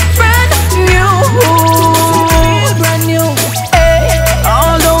feel brand new, brand new. Hey,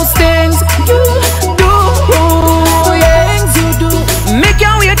 all those things you do, yeah, things you do, make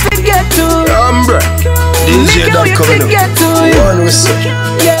your way to get to. Make your way to get to you.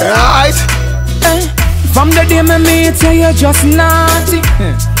 Yeah. Right. From the day me meet you, you're just naughty.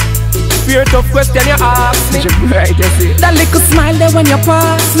 Fear tough question you ask me. That little smile there when you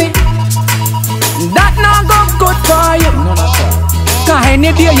pass me, that not go good for you. Cause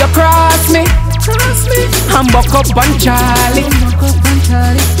any day you cross me, I'm buck up on Charlie.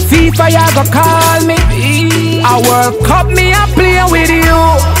 FIFA you go call me. I World Cup me I play with you.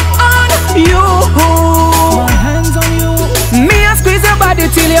 On you, my hands on you. Me I squeeze your body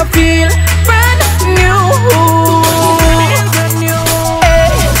till you feel brand new.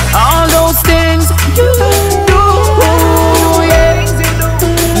 All those things you do, yeah.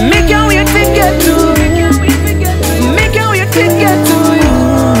 Make your way to get to, make your way to get to you.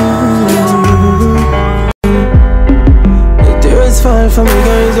 The tears fall from me,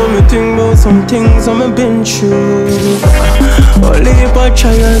 guys. When me think about some things I've been through. Only for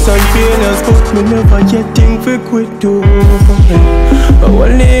trials and failures, but me never yet think we quit do.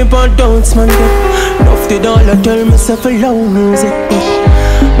 Only for doubts, man. Enough did all I tell myself alone, is it?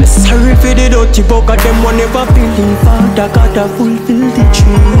 Me sorry for the dirty bug of them one never believe Father God to fulfill the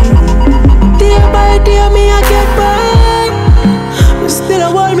dream. Day by day me I get by, but still I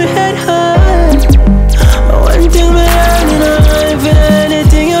hold my head high. One thing me learn in life, in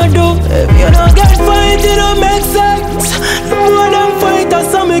anything you do, if you don't get fight it don't make sense. The more them fight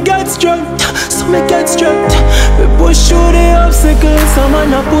so me get strength, so me get strength. We push through the obstacles, some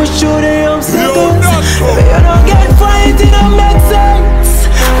man a push through the obstacles. If you don't get fight it don't make sense.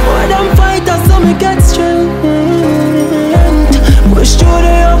 More than fighters, so me get strength. Push through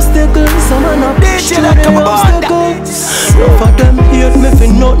the obstacles, some man a push through the obstacles. Enough of them hate me for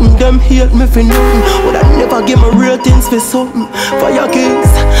nothing, them hate me for nothing. Would I never give me ratings for something? For your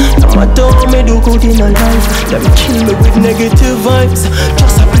kids, no matter how me do good in a life, them kill me with negative vibes.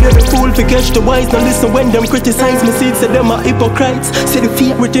 Just I play the fool to catch the wise. Now listen when them criticize me, see say them are hypocrites. See the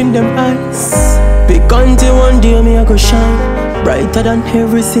fear within them eyes. Big until one day me I go shine brighter than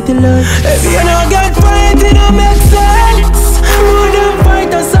every city light. If you don't get fight, it don't make sense. More than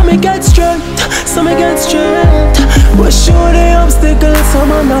fighters, so me get strength, so me get strength. Push through the obstacles, some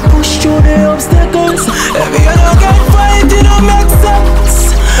man a push through the obstacles. If you don't get fight, it don't make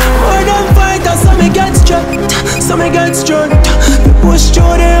sense. More than fighters, so me get strength, so me get strength. Push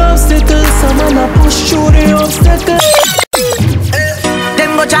through the obstacles, some man a push through the obstacles.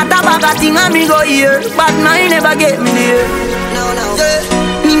 Them go chat about a thing and me go hear, but mine never get me there.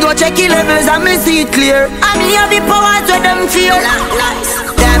 Me go check the levels and me see it clear. And me have the powers where them fear.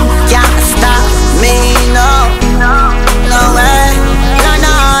 Them can't stop me, no. No way,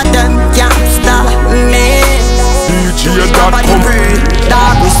 no, them can't stop me. Dotcom.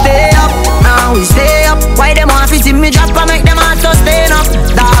 Dog, we stay up, now we stay up. Why them want to see me drop and make them heart sustain up?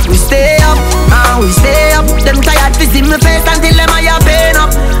 Dog, we stay up, now we stay up. Them tired to see me face until them eye pain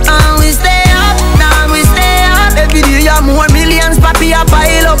up. And we stay up, now we stay up. Every day you more millions, papi a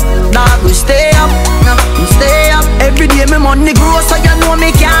pile up. Dog, we stay up, now we stay up. Every day me money grow, so you know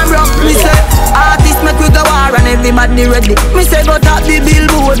me can't broke. Me say, artists make we go war and everybody ready. Me say, go top the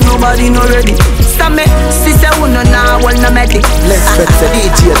billboard, nobody no ready. Stop me, sister who no now, well no medic. Let's fix the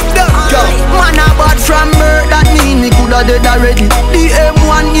DJ. Man about from birth, that mean me coulda dead already. The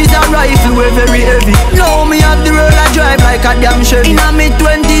M1 is a rifle, we're very heavy. Now me have the road I drive like a damn Chevy. In my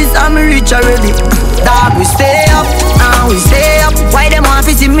 20s, I'm rich already. Dog, we stay up, and we stay up. Why them want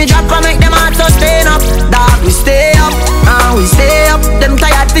to see me drop and make them heart sustain up? Dog, we stay up, and we stay up. Them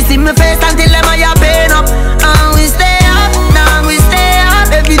tired to see me face until them eye pain up. And we stay up, now we stay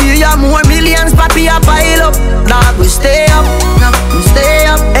up. Every day you more millions, papi a pile up. Dog, we stay up, now we stay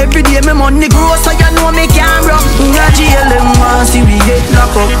up. Every day me money grow, so you know me can't broke. Nga jail them want see we get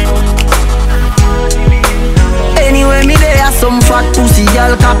locked up. Anyway, me there some fat pussy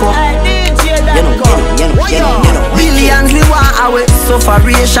y'all cap up. You know. Billions we want away,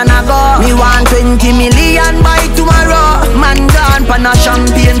 sufferation I go. Me want 20 million by tomorrow. Man gone pan a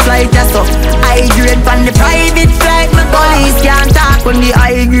champagne flight, yes up. High grade pan the private flight. My police can't talk on the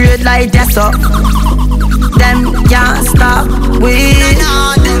high grade light, yes up. Them can't stop we.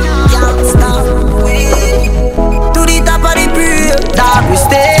 Them can't stop we. To the top of the pool, dog we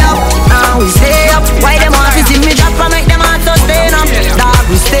stay up, and we stay up. Why them want to see me drop and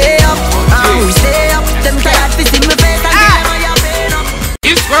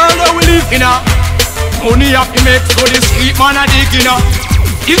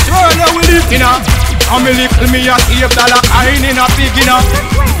This world that we live in, and me little me a save dollar coin in a big in.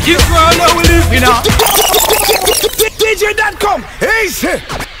 This world that we live in, DJ Dotcom, easy,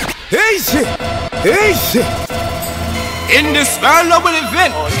 easy, easy. In this world that we live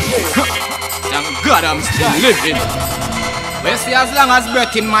in, thank God I'm still living. But see, as long as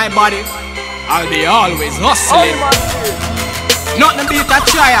breath in my body, I'll be always hustling. Nothing beat a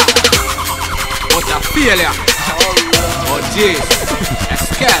trial, but a failure. Oh jeez, that's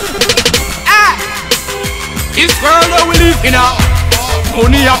scared. Ah! This world that we live in,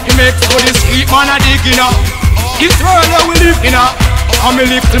 money have to make so the street man a dig in. This world that we live in, and me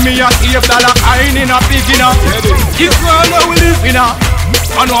little me a save dollar coin in a big in. This world that we live in,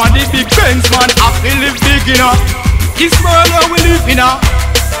 and all the big Benz man have to live big in. This world that we live in,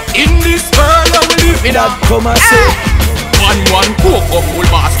 this world that we live in, one coke up full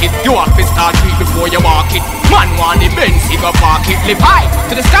basket. You have to start it before you walk it. Man want the Benz, he go park it. Live high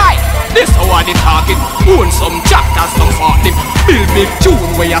to the sky, this how I the target. Own some chapters, some forklift. Build big tune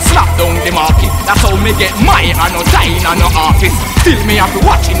where you slap down the market. That's how me get mine and no time and no office. Still me have to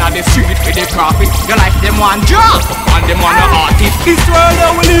watching on the street for the profit. You like them one job and them one no artist. This world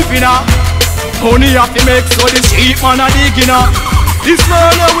that we live in, money have to make so the street man a dig in. This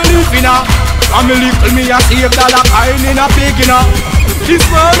world that we live in, and me little me a save dollar coin in a big in. This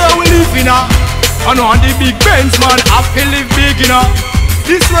world that we live in, and all the big Benz man have to live big in.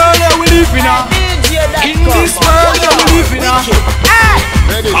 This world that we live in, this world that we live in,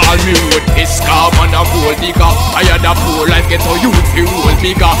 call me road this car man a gold digger. I had a poor life get so youth fi roll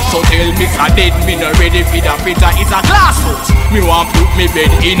bigger. So tell me sa dead me no ready for the picture. It's a glass house, me want put me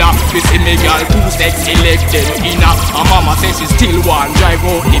bed in a. Me see me girl too sexy leg them in a. And mama say she still want drive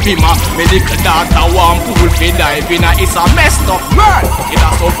out the bimmer. Me little daughter want pool fi dive in a. It's a messed up world, it a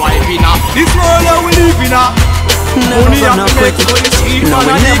survive in a. This world that we live in a. Never gonna quit. No,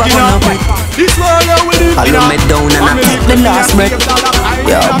 we never gonna quit. This world that we live in a. I lay me down and I take the last breath.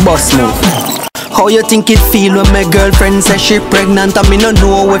 Yeah, boss move. How you think it feel when my girlfriend says she pregnant and me no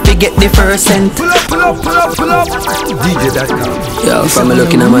know if you get the first cent? Pull up. DJ Dotcom. Yeah, from me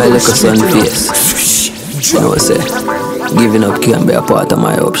looking at my little son face, you know what I say? Giving up can be a part of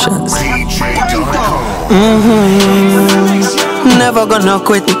my options. Never gonna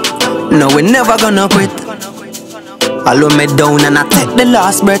quit. No, we never gonna quit. I lay me down and I take the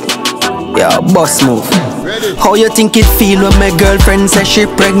last breath. Yeah, boss move. How you think it feel when my girlfriend says she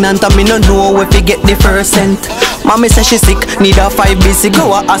pregnant and me no know if you get the first cent? Mommy says she sick, need a VYBZ, go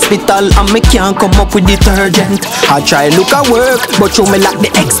a hospital and me can't come up with detergent. I try look at work, but you me lack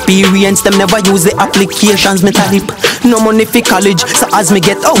the experience. Them never use the applications me type. No money for college, so as me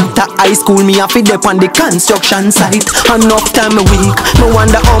get out of high school, me have to dip on the construction site. Enough time a week, me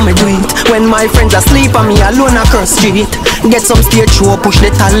wonder how me do it when my friends asleep and me alone across street. Get some stage show, push the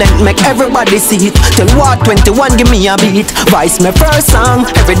talent, make everybody see it. Till what 21 give me a beat. Vice my first song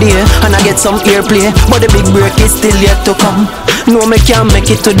every day, and I get some airplay, but the big break is still yet to come. No, me can't make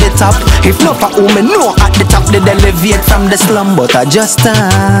it to the top. If not for who me know at the top, they elevate from the slum. But I just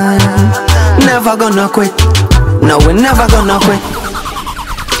stand, never gonna quit. No, we never gonna quit.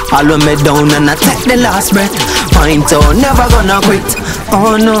 I lay me down and I take the last breath. Point out, never gonna quit.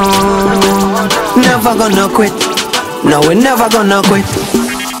 Oh no, never gonna quit. No, we never gonna quit.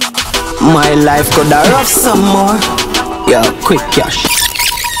 My life could have rough some more. Yeah, quick cash.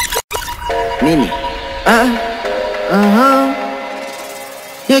 Mini.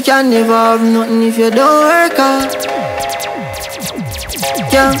 You can never have nothing if you don't work hard.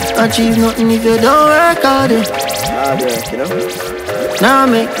 Can't achieve nothing if you don't work hard. Now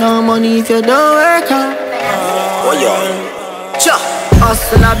make no money if you don't work hard. Oh yeah. Cha.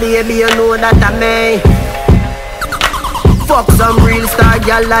 Hustler baby, you know that I may. Fuck some real star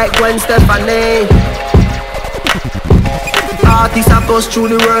girl like Gwen Stefani. Artists are post through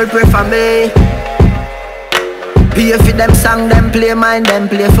the world, pray for me. Pay for them song, them play mine, them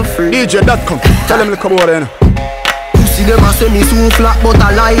play for free. DJ Dotcom, tell them to come over there. Pussy them a say me so flat, but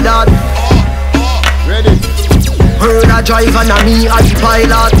I lie that. Ready? Heard a driver and me a the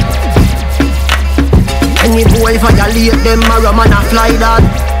pilot. Any boy violate them, a man a fly that.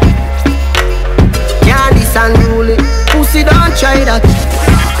 Can't this unruly, pussy don't try that.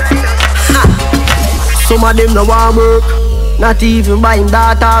 Ha. Some of them no want work, not even buying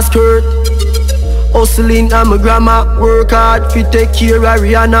daughter's skirt. Hustling and my grandma work hard fi take care of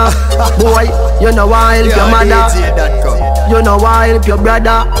Rihanna. Boy, you know why help your mother, you know why help your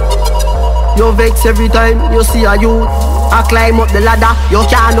brother. You vex every time you see a youth I climb up the ladder. You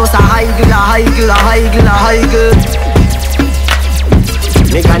can't just a higgle.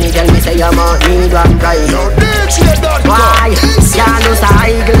 Me granny tell me say you must need one pride. Why? Can't lose a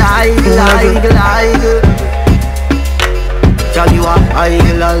eagle. Tell you a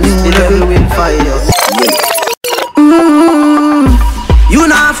eagle and the devil will fight you. You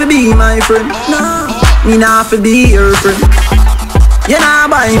not fi be my friend, nah. Me not fi be your friend. You not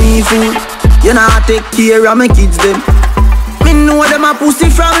buy me food. You not take care of my kids them. Me know them a pussy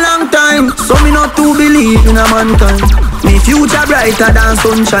from long time, so me not to believe in a mankind. Me future brighter than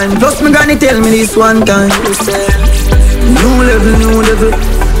sunshine. Plus me granny tell me this one time. New level, new devil.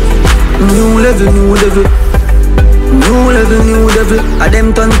 New level, new devil. New level, new devil. A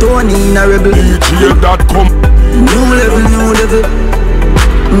them turn Tony in a rebel. Dotcom. New level, new devil.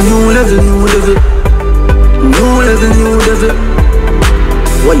 New level, new devil. New level, new devil.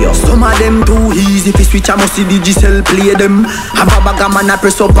 Some of them too easy fi switch, I must see Digicel play them. Have a bag of man I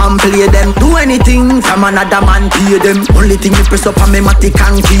press up and play them. Do anything from another man pay them. Only thing you press up and me matic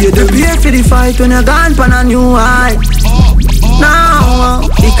and kill them. Prepare for the fight when you gone pan a new high. Now,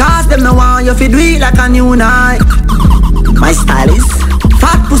 because them no want you fi do it like a new night. My style is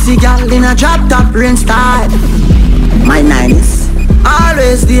fat pussy girl in a drop top rain style. My 90s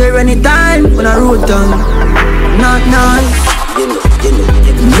always there anytime when I road down. Not nice.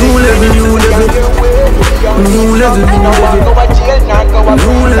 New level, new level. New level, new level.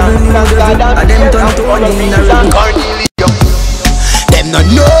 New level, new level. I them turn to one in a room. Them no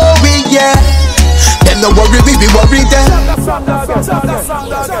know we yet. Them no worry we worry them.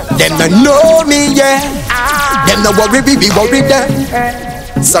 Them no know me yet. Them no worry we worry them.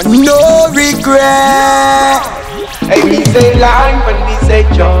 So no regret. Hey, we say line when we say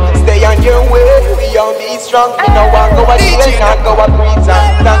jump. Stay on your way, we all be strong. We no want go a jail, not go a prison.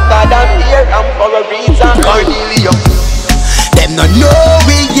 Thank God I'm here, I'm for a reason. Cornelius. Them no know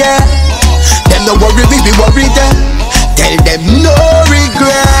we yet. Them no worry we worry them. Tell them no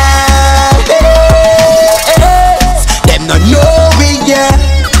regret. Them no know we yet.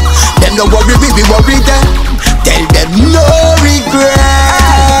 Them no worry we worry them. Tell them no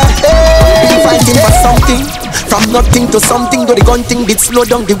regret. Been fighting for something. From nothing to something, do the gun thing did slow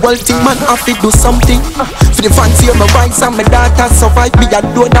down the whole thing. Man, I fi do something. For the fancy of my wives and my daughter survive me, I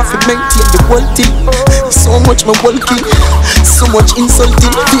don't have to maintain the whole thing. So much my walking, so much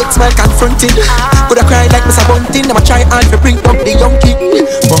insulting. Fake smile confronting. Could I cry like Mr. Bunting? I'ma try hard to bring up the young king.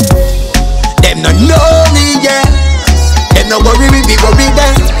 But them no know me yet. Them no worry we be worried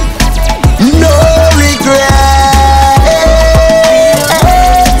them. No regret.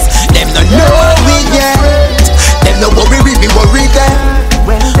 Them no know me yet. No worry, we be worried then.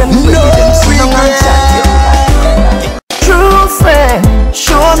 No regret. True friend,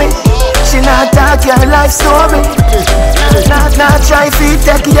 show me. She not talk your life story. Not try to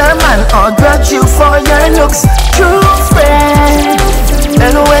take your man or grudge you for your looks. True friend.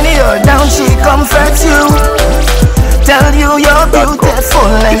 And when you're down, she comforts you. Tell you you're beautiful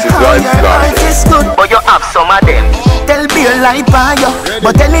and how your heart is good. But you have some of them. Tell be a lie by you.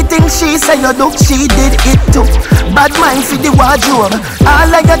 But anything she say you do, she did it too. Bad mind for the wardrobe. All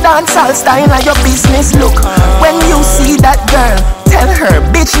like your dancehall style and your business look. When you see that girl, tell her,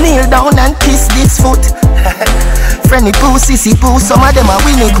 bitch, kneel down and kiss this foot. Friendly poo, sissy poo, some of them are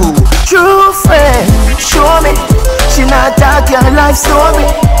winnie poo. True friend, show me. She not talk your life story.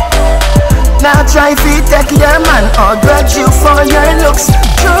 Now try to take your man or grudge you for your looks.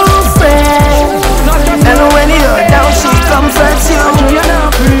 True friend. And when you're down, she comforts you.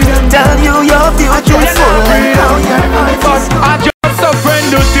 Tell you you're beautiful and how your heart is. I just a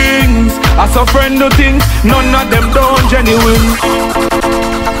friend of things. I a friend of things. None of them don't genuine.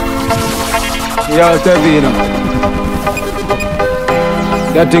 Yo, Tevi, you know.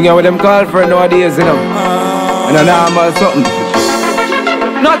 That thing with them call friend nowadays, you know. And I know about something.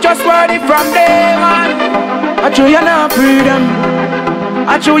 Not just worthy from day one. I true you not freedom.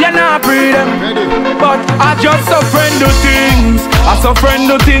 I true you not freedom. But I just a friend of things. I a friend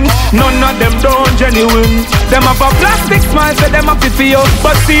of things. None of them don't genuine. Them have a plastic smile, so them happy for you.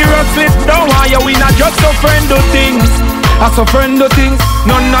 But seriously, don't want you in. I just a friend of things. I a friend of things.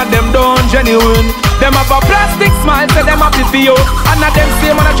 None of them don't genuine. Them have a plastic smile, so them happy for you. And of them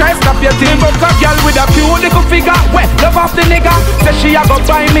say wanna try stop your thing. But a girl with a cute little figure, well, love off the nigga. Say she a go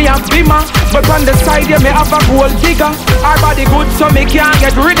buy me a Beamer, but on the side yeah me have a gold digger. Her body good so me can't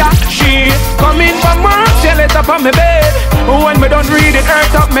get rid of. She come in from work, tell it up on me bed. When me don't read it,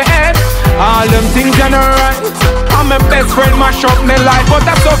 hurt up me head. All them things are not right. I'm my best friend mash up my life, but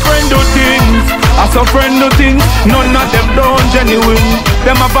I so friend do things. I so friend do things. None of them don't genuine.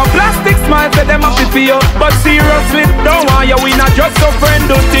 Them have a plastic smile, say them happy for you, but seriously, don't want you. We not just so friend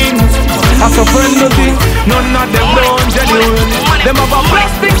do things. I so friend do things. None of them don't genuine. Them have a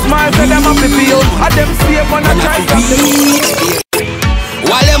plastic smile, say them happy for you, and them save when I try something.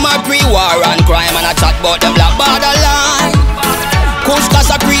 While them a pre-war and crime and a chat about them black borderline. Kush cause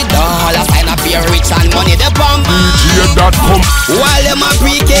a pre-dollar sign a pay rich and money the bomb. Dotcom. While them a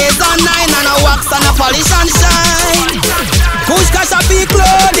pre-case and 9 and a wax and a polish and shine. Kush cause a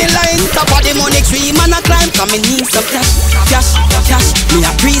pre-clothing line. Top of the money tree man a climb. Come me need some cash, cash, cash. Me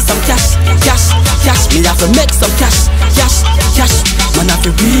a pre some cash, cash, cash. Me have to make some cash, cash, cash. Man have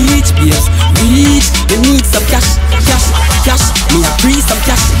to reach, yes, reach. Me need some cash, cash, cash. Me a pre some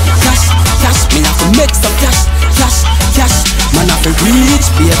cash, cash, cash. Me have to make some cash, cash, cash. Man have to reach,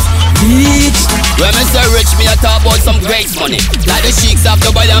 yes, reach. When me say rich, me a talk about some great money. Like the sheiks have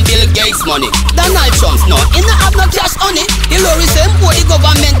Dubai and Bill Gates money. Donald Trump's no, he no have no cash on it. The lorry same for the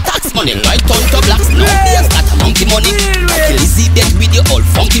government tax money. Right on to blacks, no beers, that monkey money. I kill easy dead with the old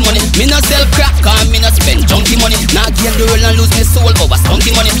funky money. Me no sell crack, cause me no spend junky money. Now gain the world and lose me soul over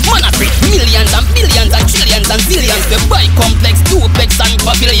skunky money. Man a free millions and billions and trillions and zillions. We buy complex, duplex and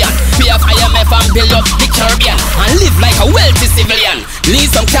pavilion. Pay off IMF and build up the Caribbean. And live like a wealthy civilian.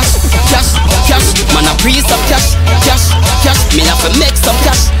 Need some cash, cash, cash. Man a free some cash, cash, cash. Me have to make some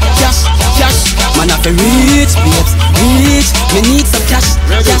cash, cash, cash. Man have to reach, babes, reach. Me need some cash,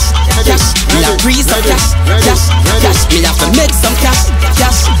 cash, cash. Me have free some cash, cash, cash. Me have to make some cash,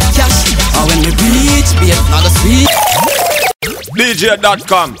 cash, cash. And when me reach, babes, not a sweet.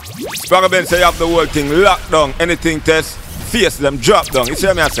 DJ.com. Spragabin say you have the whole thing locked down. Anything test, face them drop down. You see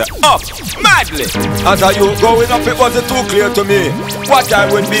me I say up, madly. As are you going up, it wasn't too clear to me what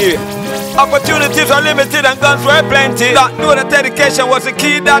I would be. Opportunities are limited and guns were plenty. That knew that dedication was the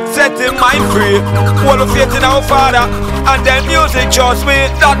key that set him mind free. All of faith in our Father, and then music chose me.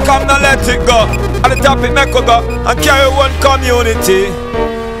 Dotcom now let it go. At the top it make go and carry one community.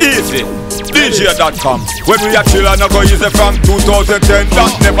 Easy. DJ.com. When we are chill and I go easy from 2010.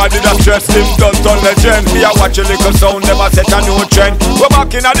 That never did a stress him, done legend. Me a watch a little sound, never set a new trend. We're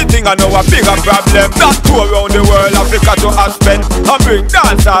back in the thing, I know a bigger problem. That tour around the world, Africa to Aspen, and bring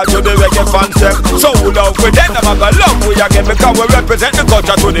dancehall to the reggae fans them. So who love with them, never gonna love we again, because we represent the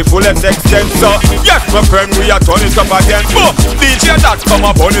culture to the fullest extent. So yes my friend, we are turn it up again. Boom, DJ.com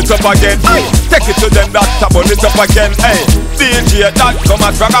a burn it up again. Hey, take it to them that burn it up again. Hey, DJ.com a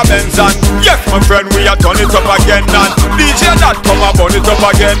Spragga Benz and yes, my friend, we are turn it up again. And DJ.com a burn it up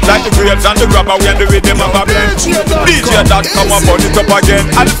again. Like the grapes and the grabber, we and the rhythm of a blend. DJ.com a burn it up again.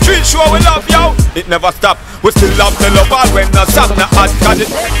 And the street show we love, yo. It never stop. We still love the love all when the stop. Not hot, cause it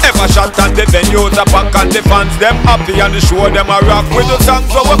ever shot. And the venues are packed and the fans, them happy. And the show, them a rock. With the songs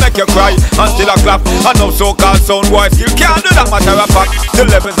so we make you cry and still a clap. And no so-called sound boy still can't do that matter of fact. The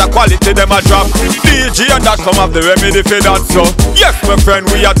levels of quality, them a drop. DJ.com have the remedy for that, so yes, my friend,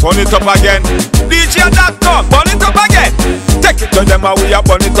 we are turn it up again. DJ.com, burn it up again. Take it to them and we are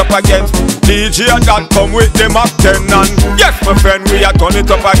burn it up again. DJ.com with them up 10 and yes, my friend, we are turn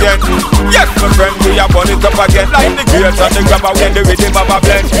it up again. Yes, my friend, we are burn it up again. Like the grapes and the grabber when the rhythm of a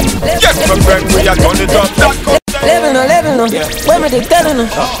blend. Yes, my friend, we are turn it up. Level no, when me they telling no.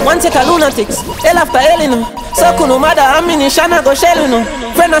 One take a lunatics, hell after hell no. So no matter how many shana go shell no.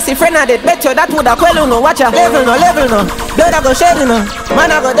 Friend I see friend I did bet you that would a quell no. Watch a level no. Blood I go shell no. Man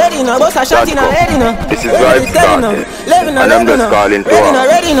I go dead no. Boss a shot in a head no. This is VYBZ. Level no.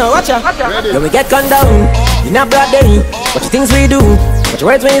 Ready no. Watch a. When we get gunned down, in a blood day. What you things we do, what your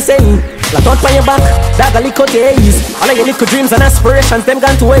words when you say. Like out on your back, that a little days. All of your little dreams and aspirations, them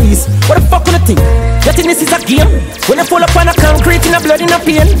gone to waste. What the fuck will you think? You think this is a game? When you pull up on a concrete in a blood in a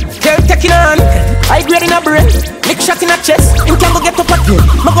pain, they're taking on, high grade in a brain, lick shot in a chest, you can go get up again.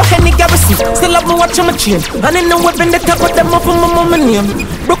 Ma go Henny Garrison, still have me watch on my chain. And in the weapon, they top of them up on my mama name.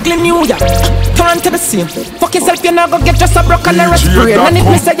 Brooklyn, New York, turn to the same. Fuck yourself, you now go get just a broken and a sprain. And if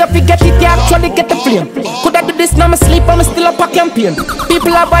me say you forget it, you actually get the flame. Could I do this now, me sleep, I'm still up a campaign.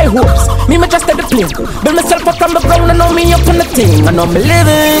 People are by hopes. Me just at the plane. Build myself up on the ground and know me up on the thing. I know me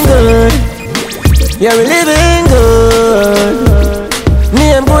living good. Yeah, we living good.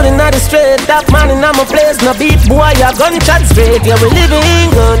 Me I'm good in the street. That man in my place. No beat boy, ya gunshot straight. Yeah, we living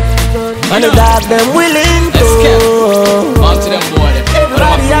good. And the dog them willing to. On to them boy.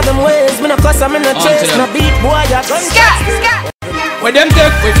 Everybody have them ways. Me no cuss, I'm in the chase. No beat boy, ya gunshot straight. When them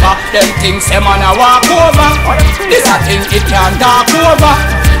take with her, them things them man a walk over. This a thing it can't talk over.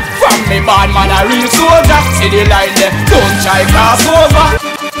 From me bad man a real soldier. See the line there, don't try cross over.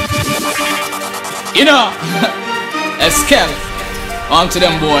 You know, Eskel. On to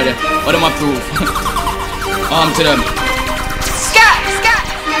them boy. What them approve? On to them.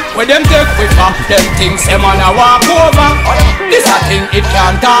 When them take with her, them things them man a walk over. This a thing it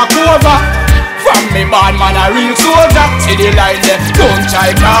can't talk over. From me bad man a real soldier. See the line there, don't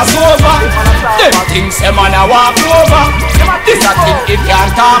try cross over. Them things them man a walk over. This a thing it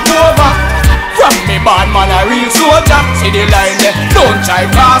can't talk over. From me bad man a real soldier. See the line there, don't try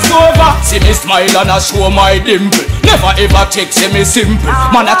cross over. See me smile and I show my dimple. Never ever take see me simple.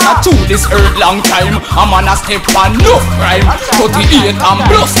 Man a tattoo this earth long time. A man a step on no crime. 38 and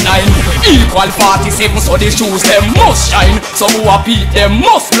plus 9 equal 47. So the shoes them must shine. So who a beat them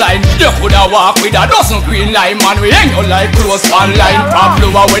must blind. You coulda walk with a dozen green line. Man we hang you like close one line.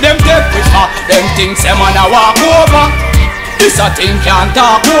 Pablo where them take with her. Them things them man a walk over. This a thing can't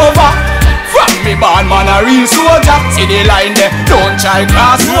talk over. From me bad man a real soldier. See the line there, don't try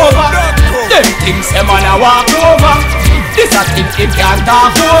cross over. Them things them man a walk over. This a thing it can't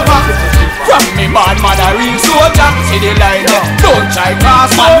talk over. From me bad man a real soldier. See the line there, don't try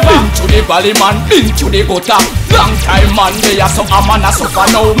cross over. Been to the valley man, been to the gutter. Long time man, they are some a man a suffer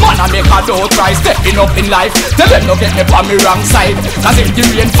now. Man a make a door try stepping up in life. Tell them no get me from me wrong side. Cause if the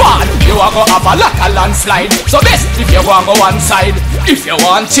rain fall, you a go have a lot of landslide. So best if you go one side. If you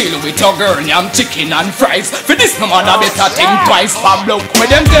want chill with your girl, yam chicken and fries. For this no man a better think twice. Pablo,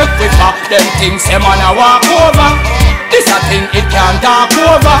 when them take with her, them things them man a walk over. This a thing it can't talk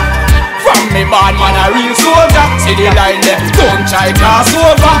over. From me bad man a real soldier. See the line there, don't try cross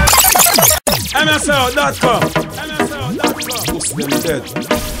over. Dotcom. Push them dead.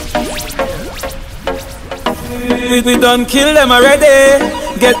 We done kill them already.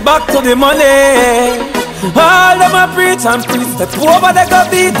 Get back to the money. All them a preach and preach. Step over they go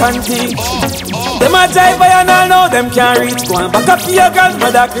beat and teach. Them a jive by and all know them can't reach. Go and back up to your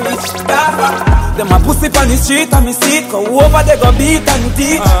grandmother preach. Them a pussy on the street and me see it. Go over they go beat and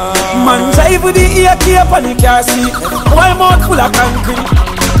teach. Man jive with the ear cape and the car seat. One mouth full of concrete.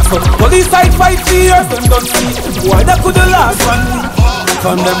 So police side fight for years them don't see. Why they could the last one week.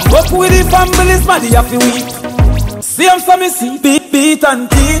 From them fuck with the families man they have to weep. See them so me see. Beat and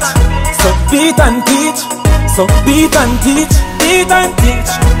teach. So beat and teach. So beat and teach. Beat and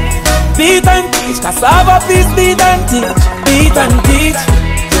teach. Beat and teach. Cassava please beat and teach. Beat and teach.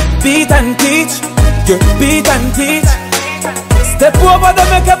 Beat and teach. Beat and teach. Step over them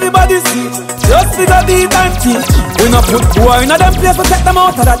make everybody see. Just figure beat and teach. We no put boy in a them place to take them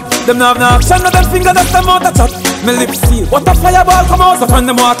out of that. Them no have no action, no them finger that's them out of chat. Me lips seal, what a fireball come out. So from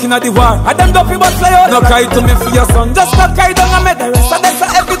them walking at the war, and them dopey but fly out. No cry to me for your son, just not cry down and make the rest. And that's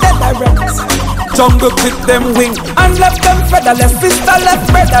every day direct. Jungle clip them wing and left them featherless. Sister left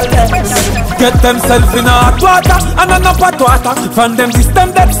featherless. Get themselves in a hot water and an up hot water. From them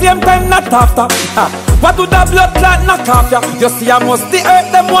system that same time not after. What do the blood clot knock off ya? You see I must the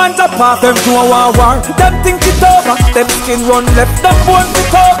earth them want to pass. Them do a war. Them think it over. Them skin run left, them bone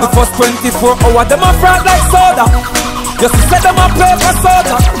fit over. The first 24 hours them a fraud like soda. You see them a play for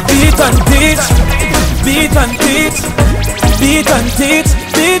soda. Beat and teach. Beat and teach. Beat and teach.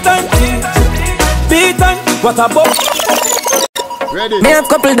 Beat and teach. Beat and what about? Ready. Me have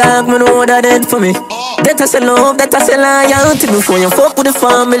couple dog, me know that dead for me. That I say love, that I say loyalty. Before you fuck with the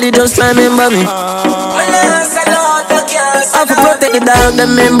family, just remember me. I have to protect the dog,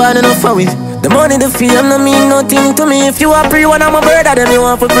 them member enough for we. The money, the fame, no mean nothing to me. If you are free, one of my brother, then you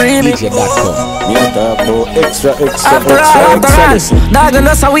want to free me. DJ.com. Me talk about extra. Dog and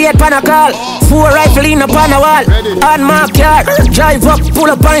us, we had pan a call. 4 rifle in upon a wall. On my car, drive up, pull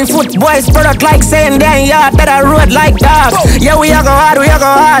up on foot. Boys product like saying damn yard. That I road like dogs. Yeah, we are go hard, we are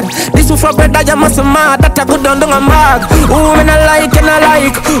go hard. This is for brother, you must mad. That I good down a mag. Who me not like and I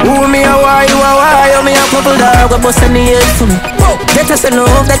like. Who me a why, you a why. You me a couple dog, we bust in the head for me. That I say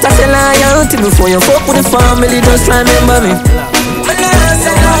love, that I say loyalty. Before you fuck with the family, just remember me.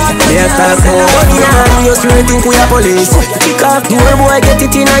 Yeah, talk about money, you still think we are police. Kick off the world, boy, get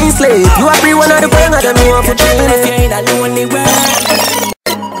it in a slave. You are free one of the bang of them, you want to train it.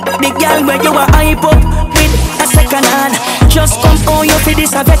 Big girl, where you are hype up with a second hand. Just come on, you feel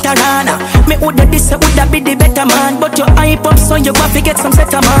this a veteran. Me woulda this, woulda be the better man. But you hype up, so you got to get some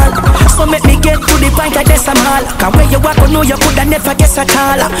set a mal. So make me get to the point of decimal. Cause where you walk, you know you coulda never guess at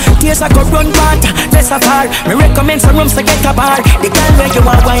all. Tears I go run bad, less of all. Me recommend some rooms to get a bar. The girl where you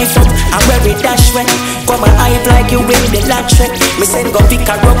are wife up, and where we dash when. Come and hype like you win the lottery. Me send go pick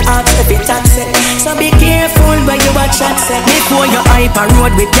a rock out every taxi. So be careful where you watch that set. Before you hype a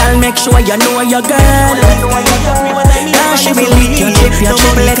road with girl, make sure you know your girl. She will lick your chip, your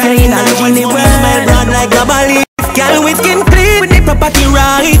chocolate in a lonely world. Smile broad like a bally. Girl with skin clean, with the property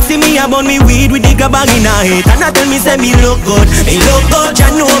right. See me about me weed with the bag in her head. And I tell me say me look good. Me look good, you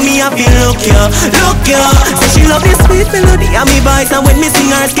know me I feel look ya. Say she love this sweet melody and me voice. And when me sing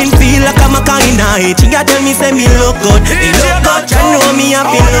her skin feel like I'm a car in her head. She a tell me say me look good. Me look good, you know me I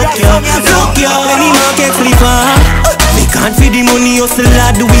feel look ya. Any market slipper. Me can't feed the money, hustle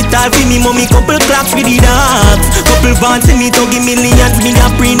lad, do it all for me mommy. Couple clocks for the dogs, couple bands in me to give millions. Me a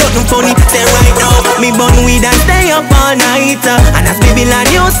pre nothing funny. Say right now, me bun weed and stay up all night. And as me build a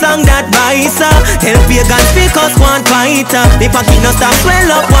new song that bites. Help your guns speak us one fight. Me pocket no stop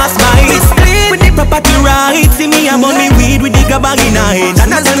swell up was bites. With the property right, see me a bun me weed with the gabag in her head.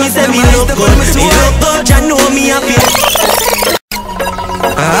 And as me say me look good, you know me a feel.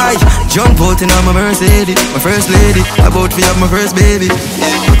 I jump out in my Mercedes, my first lady, about to have my first baby.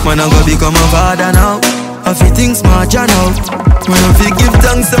 Man, I'm gonna become a father now. I feel things smart, you know. Man, I feel give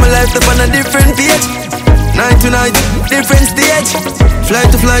thanks to my life up on a different page. Night to night, different stage. Flight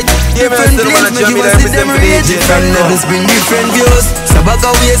to flight, different place. Make you see them rage. Different levels bring different views. So back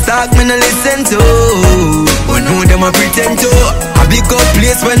away, talk me no listen to. We know them a pretend to. A big up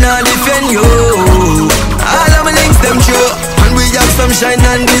place when I defend you. All of my links them true. And we have some shine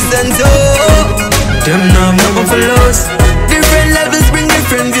and glisten too. Them now nothing for loss. Different levels bring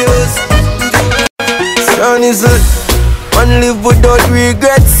different views. Sun is it. Man live without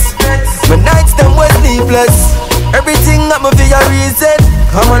regrets. My nights them was sleepless. Everything got me for a reason.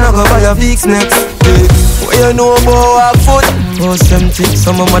 Come on, I go buy a fix next. What you know about our food? Oh, something,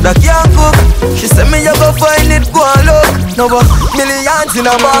 some of mother can't cook. She said me you go find it, go and look. Now millions in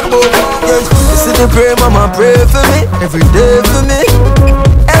a bank book. Yes, you see the prayer, mama pray for me every day for me.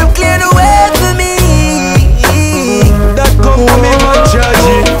 Help clear the way for me. That come to me, my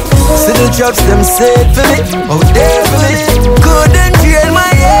judge. See the jobs them said for me, out there for me. Couldn't drain my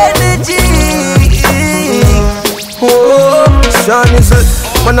energy. Oh, Sean is it.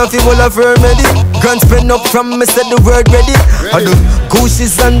 Man of you all have remedy. Guns spin up from me, said the word ready. And the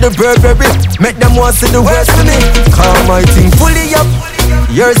gooses and the Burberry make them want to see the worst of me. Call my thing fully up.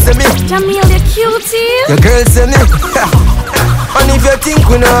 Yours to me. Jamil, the cutie. Your girl say me. And if you think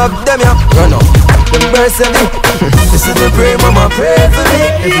we not have them, yeah, run up. Them birds say me. This is the prayer, mama pray for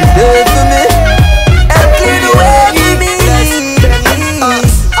me every day for me. And clear the way for me.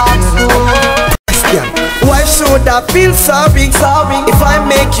 Wife should have feel sorry if I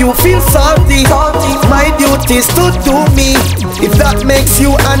make you feel salty. My duty is to do me. If that makes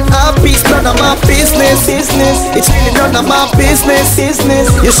you unhappy, it's none of my business. It's really none of my business.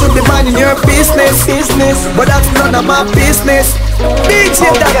 You should be minding your business. But that's none of my business. DJ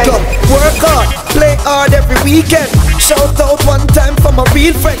Dotcom, work hard, play hard every weekend. Shout out one time for my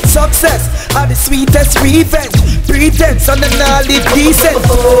real friend. Success are the sweetest revenge. Pretense and then I live decent.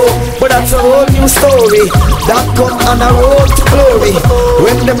 But that's a whole new story. Dotcom on a road to glory.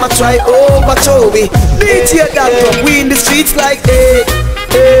 When them a try overthrow me. DJ Dotcom, we in the streets like hey,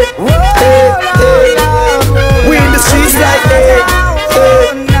 hey, hey, hey. We in the streets like hey,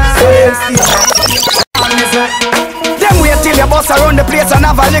 hey, hey. Them wait till you bust around the place and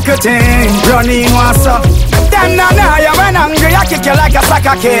have a little thing. Running what's up. Them nah you when angry I kick you like a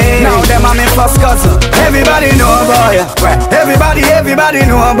soccer king. Now them are me first cousin. Everybody know about ya. Everybody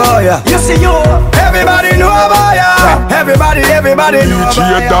know about ya. You see you. Everybody know about ya. Everybody know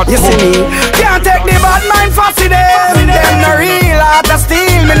about ya. You see me. Can't take the bad mind for see them. Them no real out of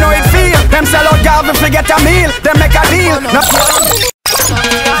steel. Me know it feel. Them sell out garbage forget a meal. Them make a deal.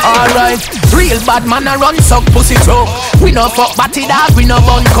 Alright, real bad man a run suck pussy choke. We no fuck batty dog, we no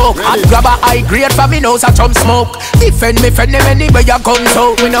bun coke. I'd grab a high grade for me nose a chum smoke. Defend me friend them anywhere you gun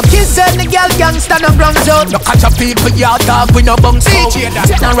so. We no kiss any girl gangsta no bronze out. No catch a people yard dog, we no bunk smoke.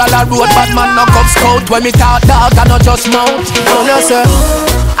 General a road bad man no cup scout. When me talk dog I no just mount. No no sir,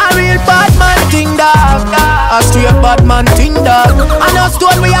 a real bad man thing dog. A straight bad man thing dog. And a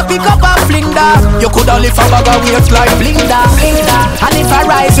stone we a pick up and fling dog. You coulda lift a bag of weight like bling dog. And if I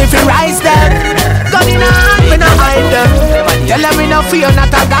rise, if you rise them, gun in a hand, we no hide them. Tell them we no fear,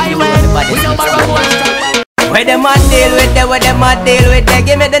 not a guy when we no borrow one. Where them a deal with them, where them a deal with them.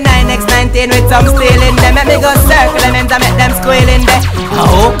 Give me the 9x19 with some steel in them. Let me go circle them and make them squeal in there. I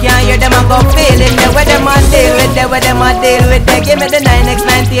hope you hear them and go feel in there. Where them a deal with them, where them a deal with them. Give me the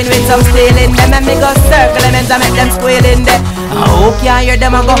 9x19 with some steel in them. Let me go circle them and make them squeal in there. I hope you hear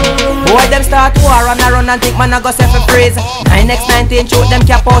them and go. Boy them start war and I run and think man I go set for freeze. 9x19 shoot them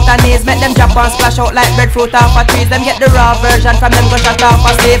cap out and knees. Make them drop and splash out like breadfruit off a trees. Them get the raw version from them go shut off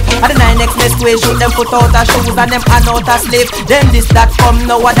a sleep. And the 9x me squeeze shoot them put out a shoes and them hand out a sleeve. Them this that come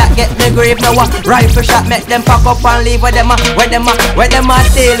now what that get me grave. Now a rifle shot make them pack up and leave. Where them a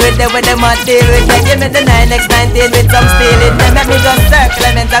deal with them, where them a deal with them. Give me the 9x19 with some still in them. Let me just circle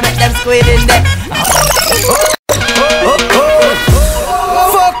them and make them squeal in there.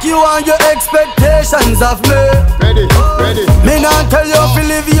 Fuck you and your expectations of me. Ready, ready. Me not tell you to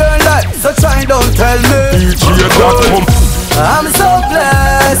live your life, so try don't tell me. Dotcom. I'm so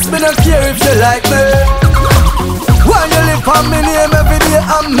blessed, me don't care if you like me. When you live on me name every day,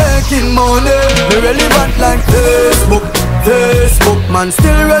 I'm making money. Me relevant like Facebook, Facebook. Man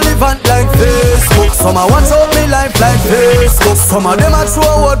still relevant like Facebook. Some a watch out me life like Facebook. Some of them a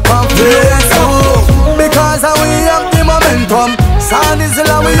throw out from Facebook. Because we have the momentum. Sound is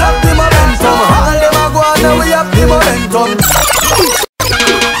we have the momentum. All them a go on and we have the momentum.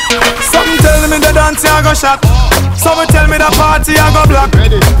 Some tell me the dance I go shot. Some tell me the party I go black.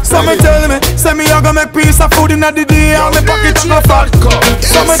 Some tell me, say me I go make piece of food in the day and me pocket no fat.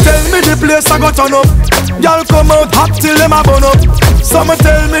 Some tell me the place I go turn up. Y'all come out hot till them a burn up. Some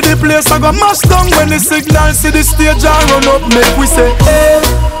tell me the place I go mash down when the signal see the stage and run up. Make we say hey,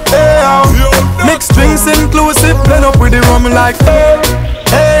 hey, oh. Mixed drinks inclusive, blend up with the rum like hey,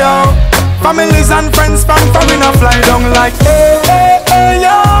 hey, oh. Families and friends from foreign a fly down like hey, hey, hey,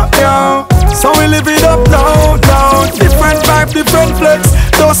 yo, yo. So we live it up now, now. Different vibe, different flex.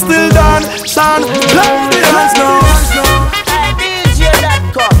 Though still done, shine, blow the hands now. Hey DJ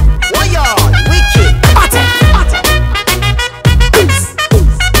Dotcom, what y'all, wicked.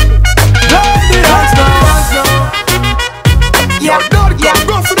 Blow the hands now. Yeah, yeah,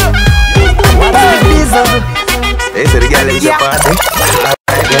 go for them. What's the reason? Hey, so the girl is a party.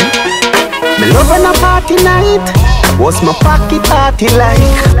 Alright then. Me love on a party night. What's my pocket party like?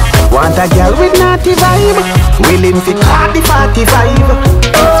 Want a girl with naughty vibe, willing to cut the 45.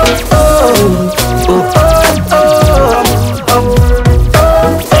 Oh, oh, oh, oh, oh, oh,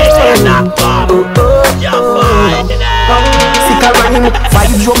 sick a rhyme,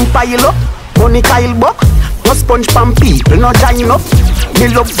 5 drum pile up, money Kyle buck. No sponge pan people, no join up. Me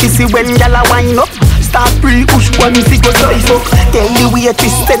love to see when y'all a wind up. Start pre-push one figure size up. Tell the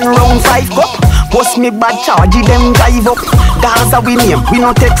waitress 10 round 5 cup. Post me bad charge, them drive up. Gaza we name, we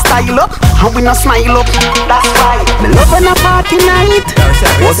no take style up. And we no smile up, that's right. Me love on a party night.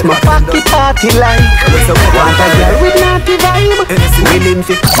 What's my party party like? Want a girl with naughty vibe, willing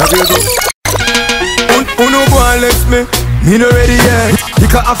to Uno go and left me no ready yet.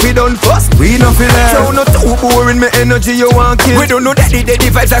 Because I feel done first, we no feel it. So no too boring, me energy you want kill. We don't know daddy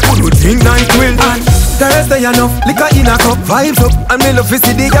vibes, I could drink night will. And Thursday enough, liquor in a cup, vibes up. And me love to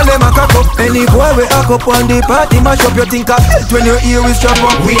see the girl them a cock up. Any boy we a cup on the party mash up. You think I felt when your ear is strap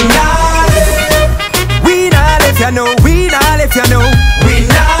up. We not left, we not left, you know. We not left, you know. We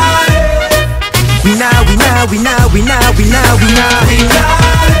not left. We not, we not, we not, we not, we not, we not, we not.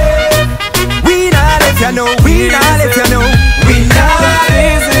 We not left, you know. We not left, you know. We not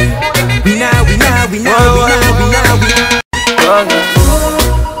easy. We not, we not, we not, we not, we not, we not.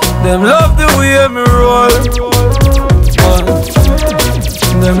 Them love the way me roll.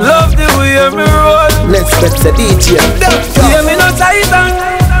 Them love the way me roll. Let's get the DJ. Yeah, me no titan,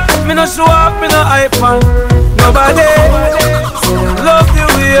 me no show up, me no hype man. Nobody. Love the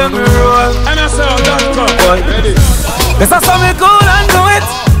way me roll. And I saw Dotcom. Better say me cool and do it.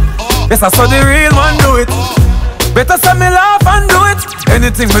 Better say the real man do it. Better say me laugh and do it.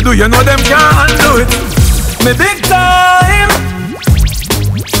 Anything me do, you know them can't undo it. Me big time.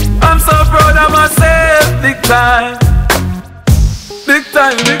 I'm so proud of myself. Big time. Big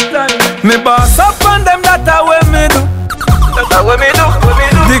time, big time. Me boss up on them, that's how me do. That's how me do,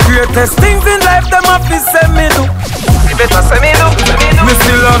 The greatest things in life, them have to say me do. You better say me do, me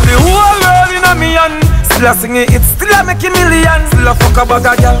still love the whole world in a me hand. Still a sing it, still a make a million. Still a fuck a bag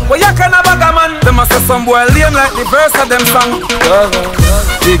a girl, where you can a bag a man. Them a say some boy lame like the verse of them song.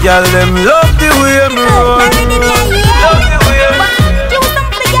 The girl them love the way me roll. Love the way me.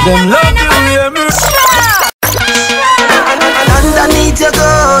 Them love the way me. Underneath your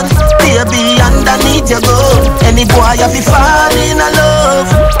gun, baby, underneath your gun. Any boy you be fall in love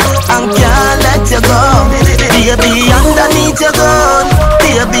and can't let you go. Baby, underneath your gun,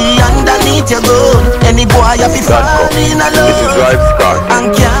 baby, underneath your gun. Any boy you be fall in love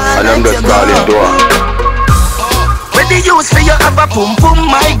and can't let you go. When the use for you have a pum pum,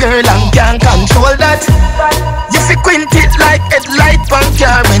 my girl, and can't control that. You fi quint it like headlight on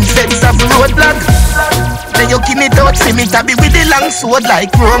car when feds have roadblock. Then you give me out, see me tabby with the long sword like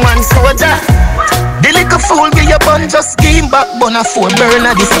Roman soldier. The little fool with your bun just game back, bun a 4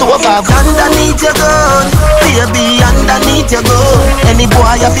 burner the stove off. Underneath your gun, baby, underneath your gun. Any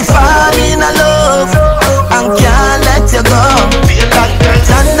boy you fi fall in love and can't let you go.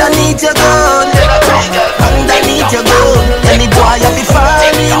 Underneath your gun, underneath your gun. Any boy you fi fall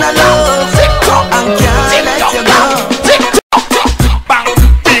in love and can't let you go.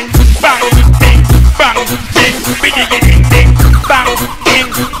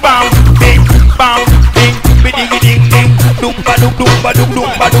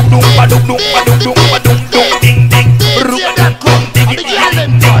 badung dung badung dung badung dung badung dung ding ding. Root that come ding ding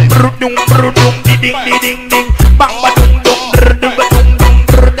ding ding. Root dung ding ding ding ding. Bang badung dung badung dung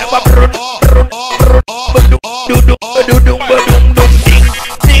badung dung badung dung ding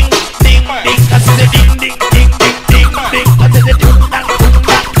ding ding ding. That's the ding ding ding ding ding ding. That's the dung dang dung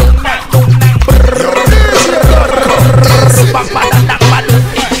dang dung dang dung dang. Bang badang dang badung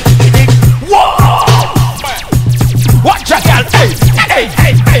ding ding ding. Whoa! Watch your girl, hey, hey,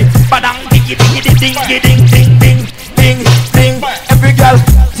 hey, hey. Badang diggy diggy ding ding ding ding ding ding ding. Every girl,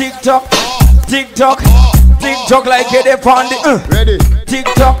 tick tock, tick tock, tick tock like it upon the. Ready? Tick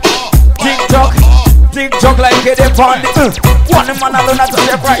tock, tick tock, tick tock like it upon the. One man alone at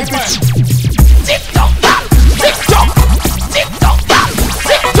the private. Tick tock, tick tock, tick tock,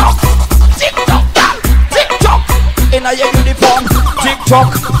 tick tock, tick tock, tick tock. In a your uniform, tick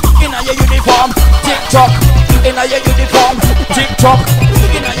tock. In a your uniform, tick tock. In a your uniform, tick tock.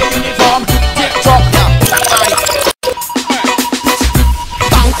 In a your uniform, tick tock.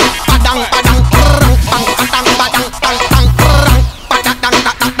 Bang, badang, badang, bang, bang, badang, badang, bang, bang, badang, badang,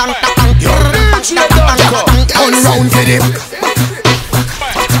 badang, badang. Turn round for them.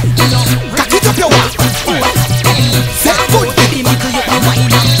 Cock it up your wall. Set foot.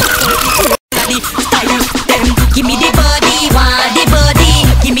 Give me the body, want the body.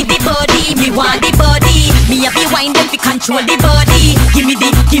 Give me the body, me want the body. Me have to wind them to control the body. Give me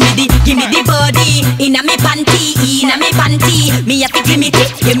the body. Inna me panty, inna me panty. Me have to glimity,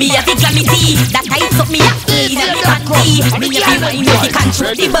 me have to glamity. That tight up me up, inna me panty. Me have to wind them to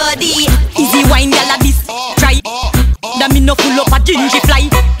control the body. Easy wine, gyal a this try. Da me no full up a gingy fly.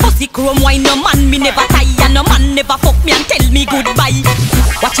 Pussy chrome wine, no man me never tie. And no man never fuck me and tell me goodbye.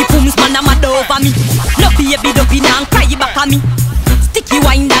 Watch it pooms man a mad over me. No baby don't be now cry back at me. Sticky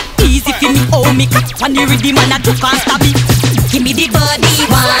wine that easy for me. Oh me cat when the rhythm man a took and stab it. Give me the body,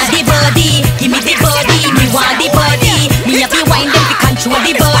 want the body. Give me the body, me want the body. Me have to wine them to control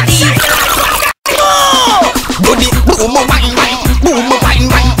the body. Body, boom, wine, wine, boom, wine,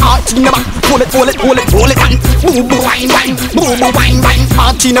 wine. Heart in the back, pull it, pull it, pull it, pull it, and boom, wine, wine, boom, wine, wine.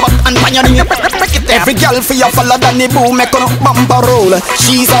 Heart in the back and fire in your break it. Every girl for your follow Danny boom, make on bumper roll.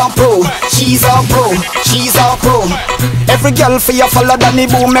 She's a pro, she's a pro, she's a pro. Every girl for your follow Danny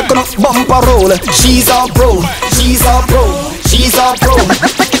boom, make on bumper roll. She's a pro, she's a pro, she's a pro.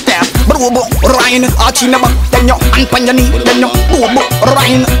 Boom, rhyme, heart in the back, then you and pan your knee, then you boom,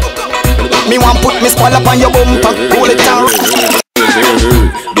 rhyme. Me want put me spoil up on your bumper, pull it down.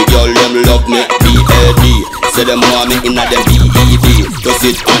 The girl them love me, B-A-D. Say them want me inna them B-E-D. Just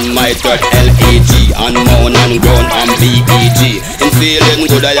it on my third L-A-G. On mound and ground and B-E-G. In feeling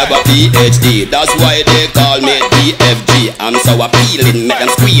good I have a PhD. That's why they call me D-F-G. I'm so appealing, make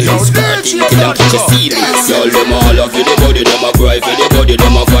them squealing, squirting till them catch a ceiling. Girl them all love for the body, them a cry for the body,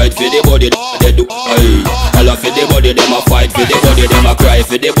 them a fight for the body, they do. Aye. All love for the body, them a fight for the body, them a cry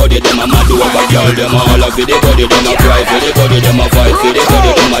for the body, them a mad over. Girl them all love for the body, them a cry for the body, them a fight for the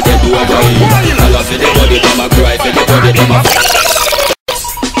body, them a dead over. All love for the body, them a cry for the body, them a.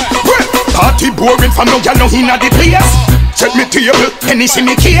 Party boring from no gal no inna the place. Set me table, any see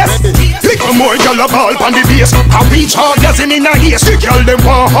me case. Pick a more gal a ball pon the base. I reach hard as in a haste. The gal them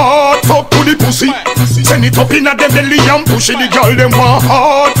want hard fuck to the pussy. Send it up inna them belly and push it. The gal them want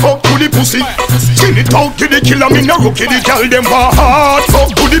hard fuck to the pussy. Send it out to the killer me no rookie. The gal them want hard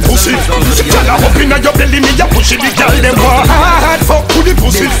fuck to the pussy. Gal a up inna your belly me a push it. The gal them want hard fuck to the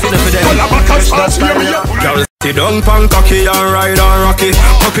pussy. Pull a back as fast here me a pull. Sit down pan cocky and ride on rocky.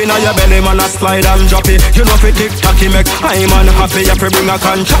 Up inna your belly man a slide and drop it. You know fi tick tocky make I man happy. If you bring a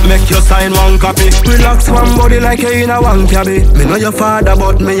contract make you sign one copy. Relax one body like you in a one cabby. Me know your father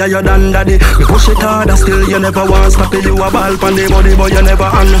but me a your dan daddy. Me push it harder still you never want stop it. You a ball pan the body but you never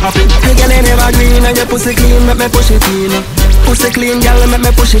unhappy. Hey girl you never green and your pussy clean make me push it in. Pussy clean girl make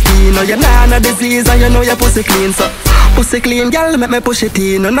me push it in. You nah no disease and you know your pussy clean so. Pussy clean girl make me push it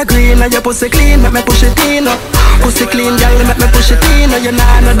in. No green and your pussy clean make me push it in. Pussy clean, girl, make me push it in. You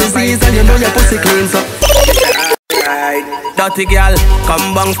know no disease and you know your pussy clean, so. Dirty girl,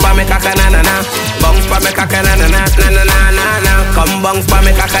 come bounce pa me kaka na na na. Bounce pa me kaka na na na na na na na na. Come bounce pa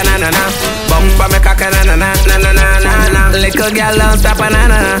me kaka na na na. Bounce pa me kaka na na na na na na na na. Little girl don't stop na na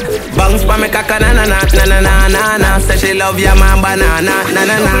na. Bounce pa me kaka na na na na na na na na. Say she love your man banana na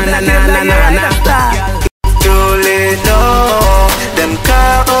na na na na na na. Too late, no. Them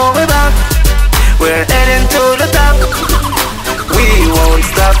can't hold me back. We're heading to the top. We won't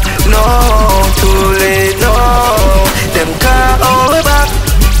stop, no. Too late, no. Them can't hold me back.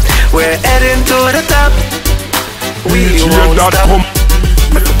 We're heading to the top. We won't stop.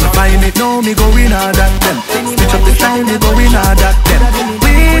 My wine it, now me going hard at them. Switch up the style, me going hard at them.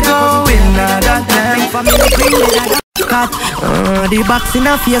 We going hard at them. The box in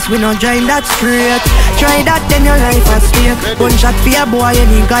a face, we no join that straight. Try that, then your life a stake. One shot for your boy,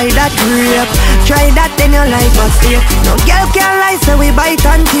 any guy that rape. Try that, then your life a stake. No girl can lie, say we bite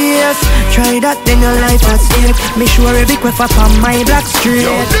and taste. Try that, then your life a stake. Me sure every quiff up on my black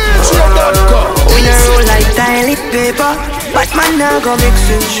street. We no roll like tiny paper, but man now go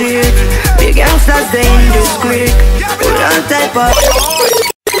mixing shit. Big gangsters they in this quick. We all type of.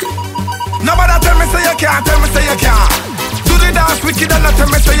 Nobody tell me say you can't, tell me say you can't. Do the dance wicked and not tell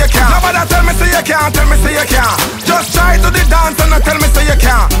me say you can't. Nobody tell me say you can't, tell me say you can't. Just try to the dance and not tell me say you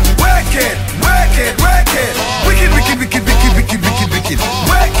can't. Work it, work it, work it. Wicked, wicked, wicked, wicked, wicked, wicked, wicked.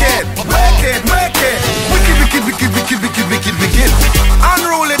 Work it, work it, work it. Wicked, wicked, wicked, wicked, wicked, wicked, wicked.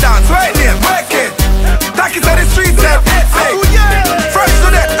 Unruly dance, right there, work it. Take it to the streets, say. Fresh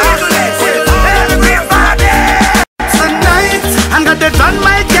to that, everybody. Tonight, I'm gonna run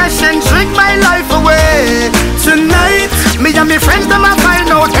my cash and drink my life away. Tonight, me and my friends them a find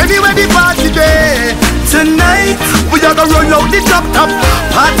out anywhere the party day. Tonight, we are gonna roll out the top top.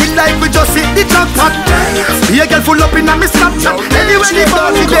 Party like we just hit the top top. Be a girl full up in a me Snapchat. Anywhere the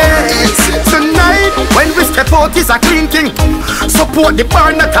party day. Tonight, when we step out is a clean thing. Support the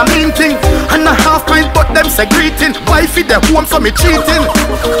bar not a mean thing. And a half pint but them say greeting. Wifey the home for me cheating.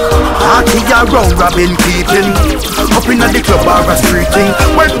 Party around Robin keeping. Up in the club or a street thing.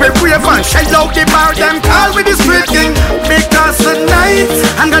 When we brave and shell out the bar, them call with the street king. Because tonight,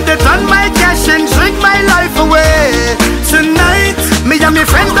 I'm gonna run my cash and drink my life away. Tonight, me and my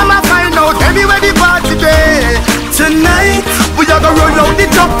friends them a find out anywhere the party day. Tonight, we are gonna roll out the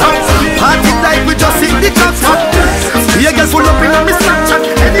top top. Party like we just hit the top top. Be a girl full up in a me Snapchat.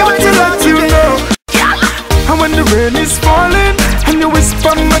 Anywhere you want to know. And when the rain is falling and you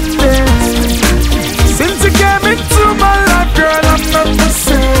whisper my name, since you came into my life, girl, I'm not the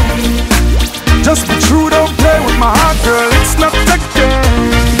same. Just be true, don't play with my heart, girl, it's not a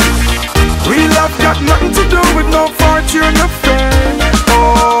game. Real love got nothing to do with no fortune or fame.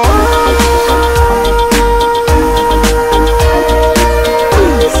 Oh,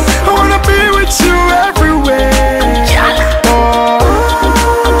 I wanna be with you everywhere. Oh,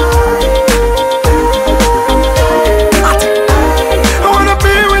 I wanna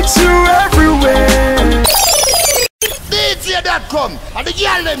be with you everywhere. DJ Dotcom at the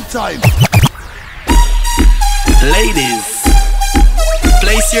girl them time. Ladies,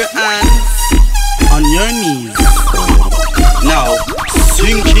 place your hands on your knees. Now,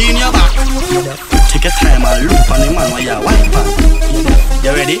 swing in your back. Take your time and look on the man while you're white back.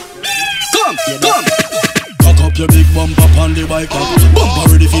 You ready? Come, come. Cock up your big bumper on the bike back.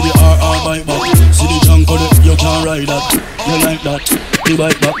 Bumper ready for the RR bike back. See the junk on it, you can't ride that. You like that, the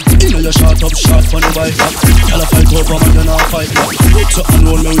bike back. You know you shot up shot on the bike back. Y'all fight over man, you not fight back. So I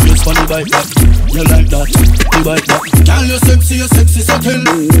know me waist on the bike back. You like that, the bike back. Girl you sexy sucking.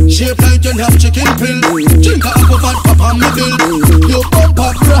 Shape like you have chicken pill. Drink a apple fat pop on me bill. You pump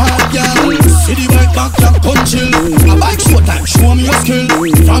up right, girl. See the bike back, you punchill. A bike show time, show me your skill.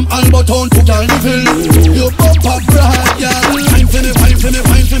 From Albertown to Galville. You pump up right, girl. Time for me, wine for me,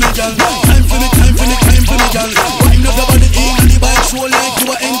 wine for me, girl. Time for me, time for me, time for me, girl. Wine up your body in and the bike show like you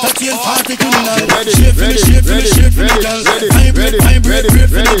are entertain party criminal. Shape for me, shape for me, shape for me, girl. Vibrate, vibrate, pray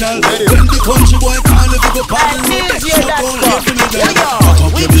for me, girl. When the country boy can't live with the party, shut down here for me, girl. Cock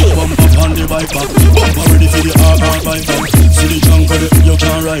up your big bumper on the bike back. Bumper ready for the RR bike back. See the junk on it, you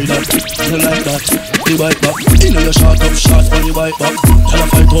can't ride that. You like that, the bike back. You know you shot up shots on the bike back. Tell a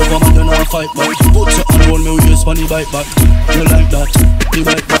fight over man, you not fight back. Put your hand on me waist on the bike back. You like that, the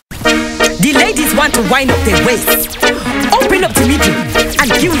bike back. The ladies want to wind up their waist. Open up the middle and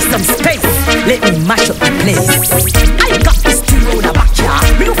give me some space. Let me mash up the place. I got this thing round the backyard.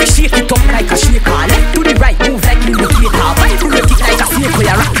 Me don't fi shake it up like a shaker. Left to the right, move like indicator. Bible rock it like a snake or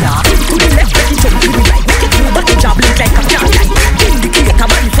a rocker. To the left, make it jump to the right. Make it move, but the job look like a cat light. Indicator,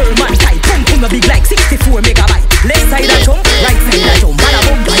 man for man tight. Pump a big like 64 megabyte. Left side a jump, right side a jump. Bada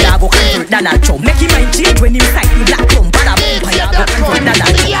bump, I go convert Donald Trump. Make him mind change when him sight the black clump. Bada bump, I go convert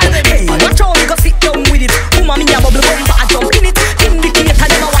Donald Trump. Hey, watch how me go sit down with it. Me a bubble bumper, I jump in it. Indicator,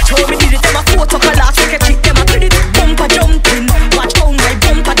 them a watch how me did it. Them a photo class, take a chick, them a credit. Bumper jumping, watch how my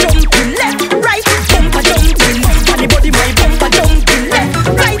bumper jumping. Left, right, bumper jumping. Funny body, my bumper jumping. Left,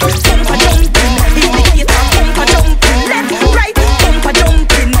 right, bumper jumping. Indicator, bumper jumping. Left, right, bumper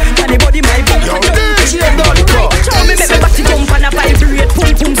jumping. Funny body, my bumper jumping. Show me make me body jump and a vibrate.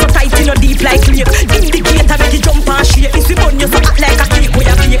 Boom boom so tight, you know deep like lake. Indicator make it jump.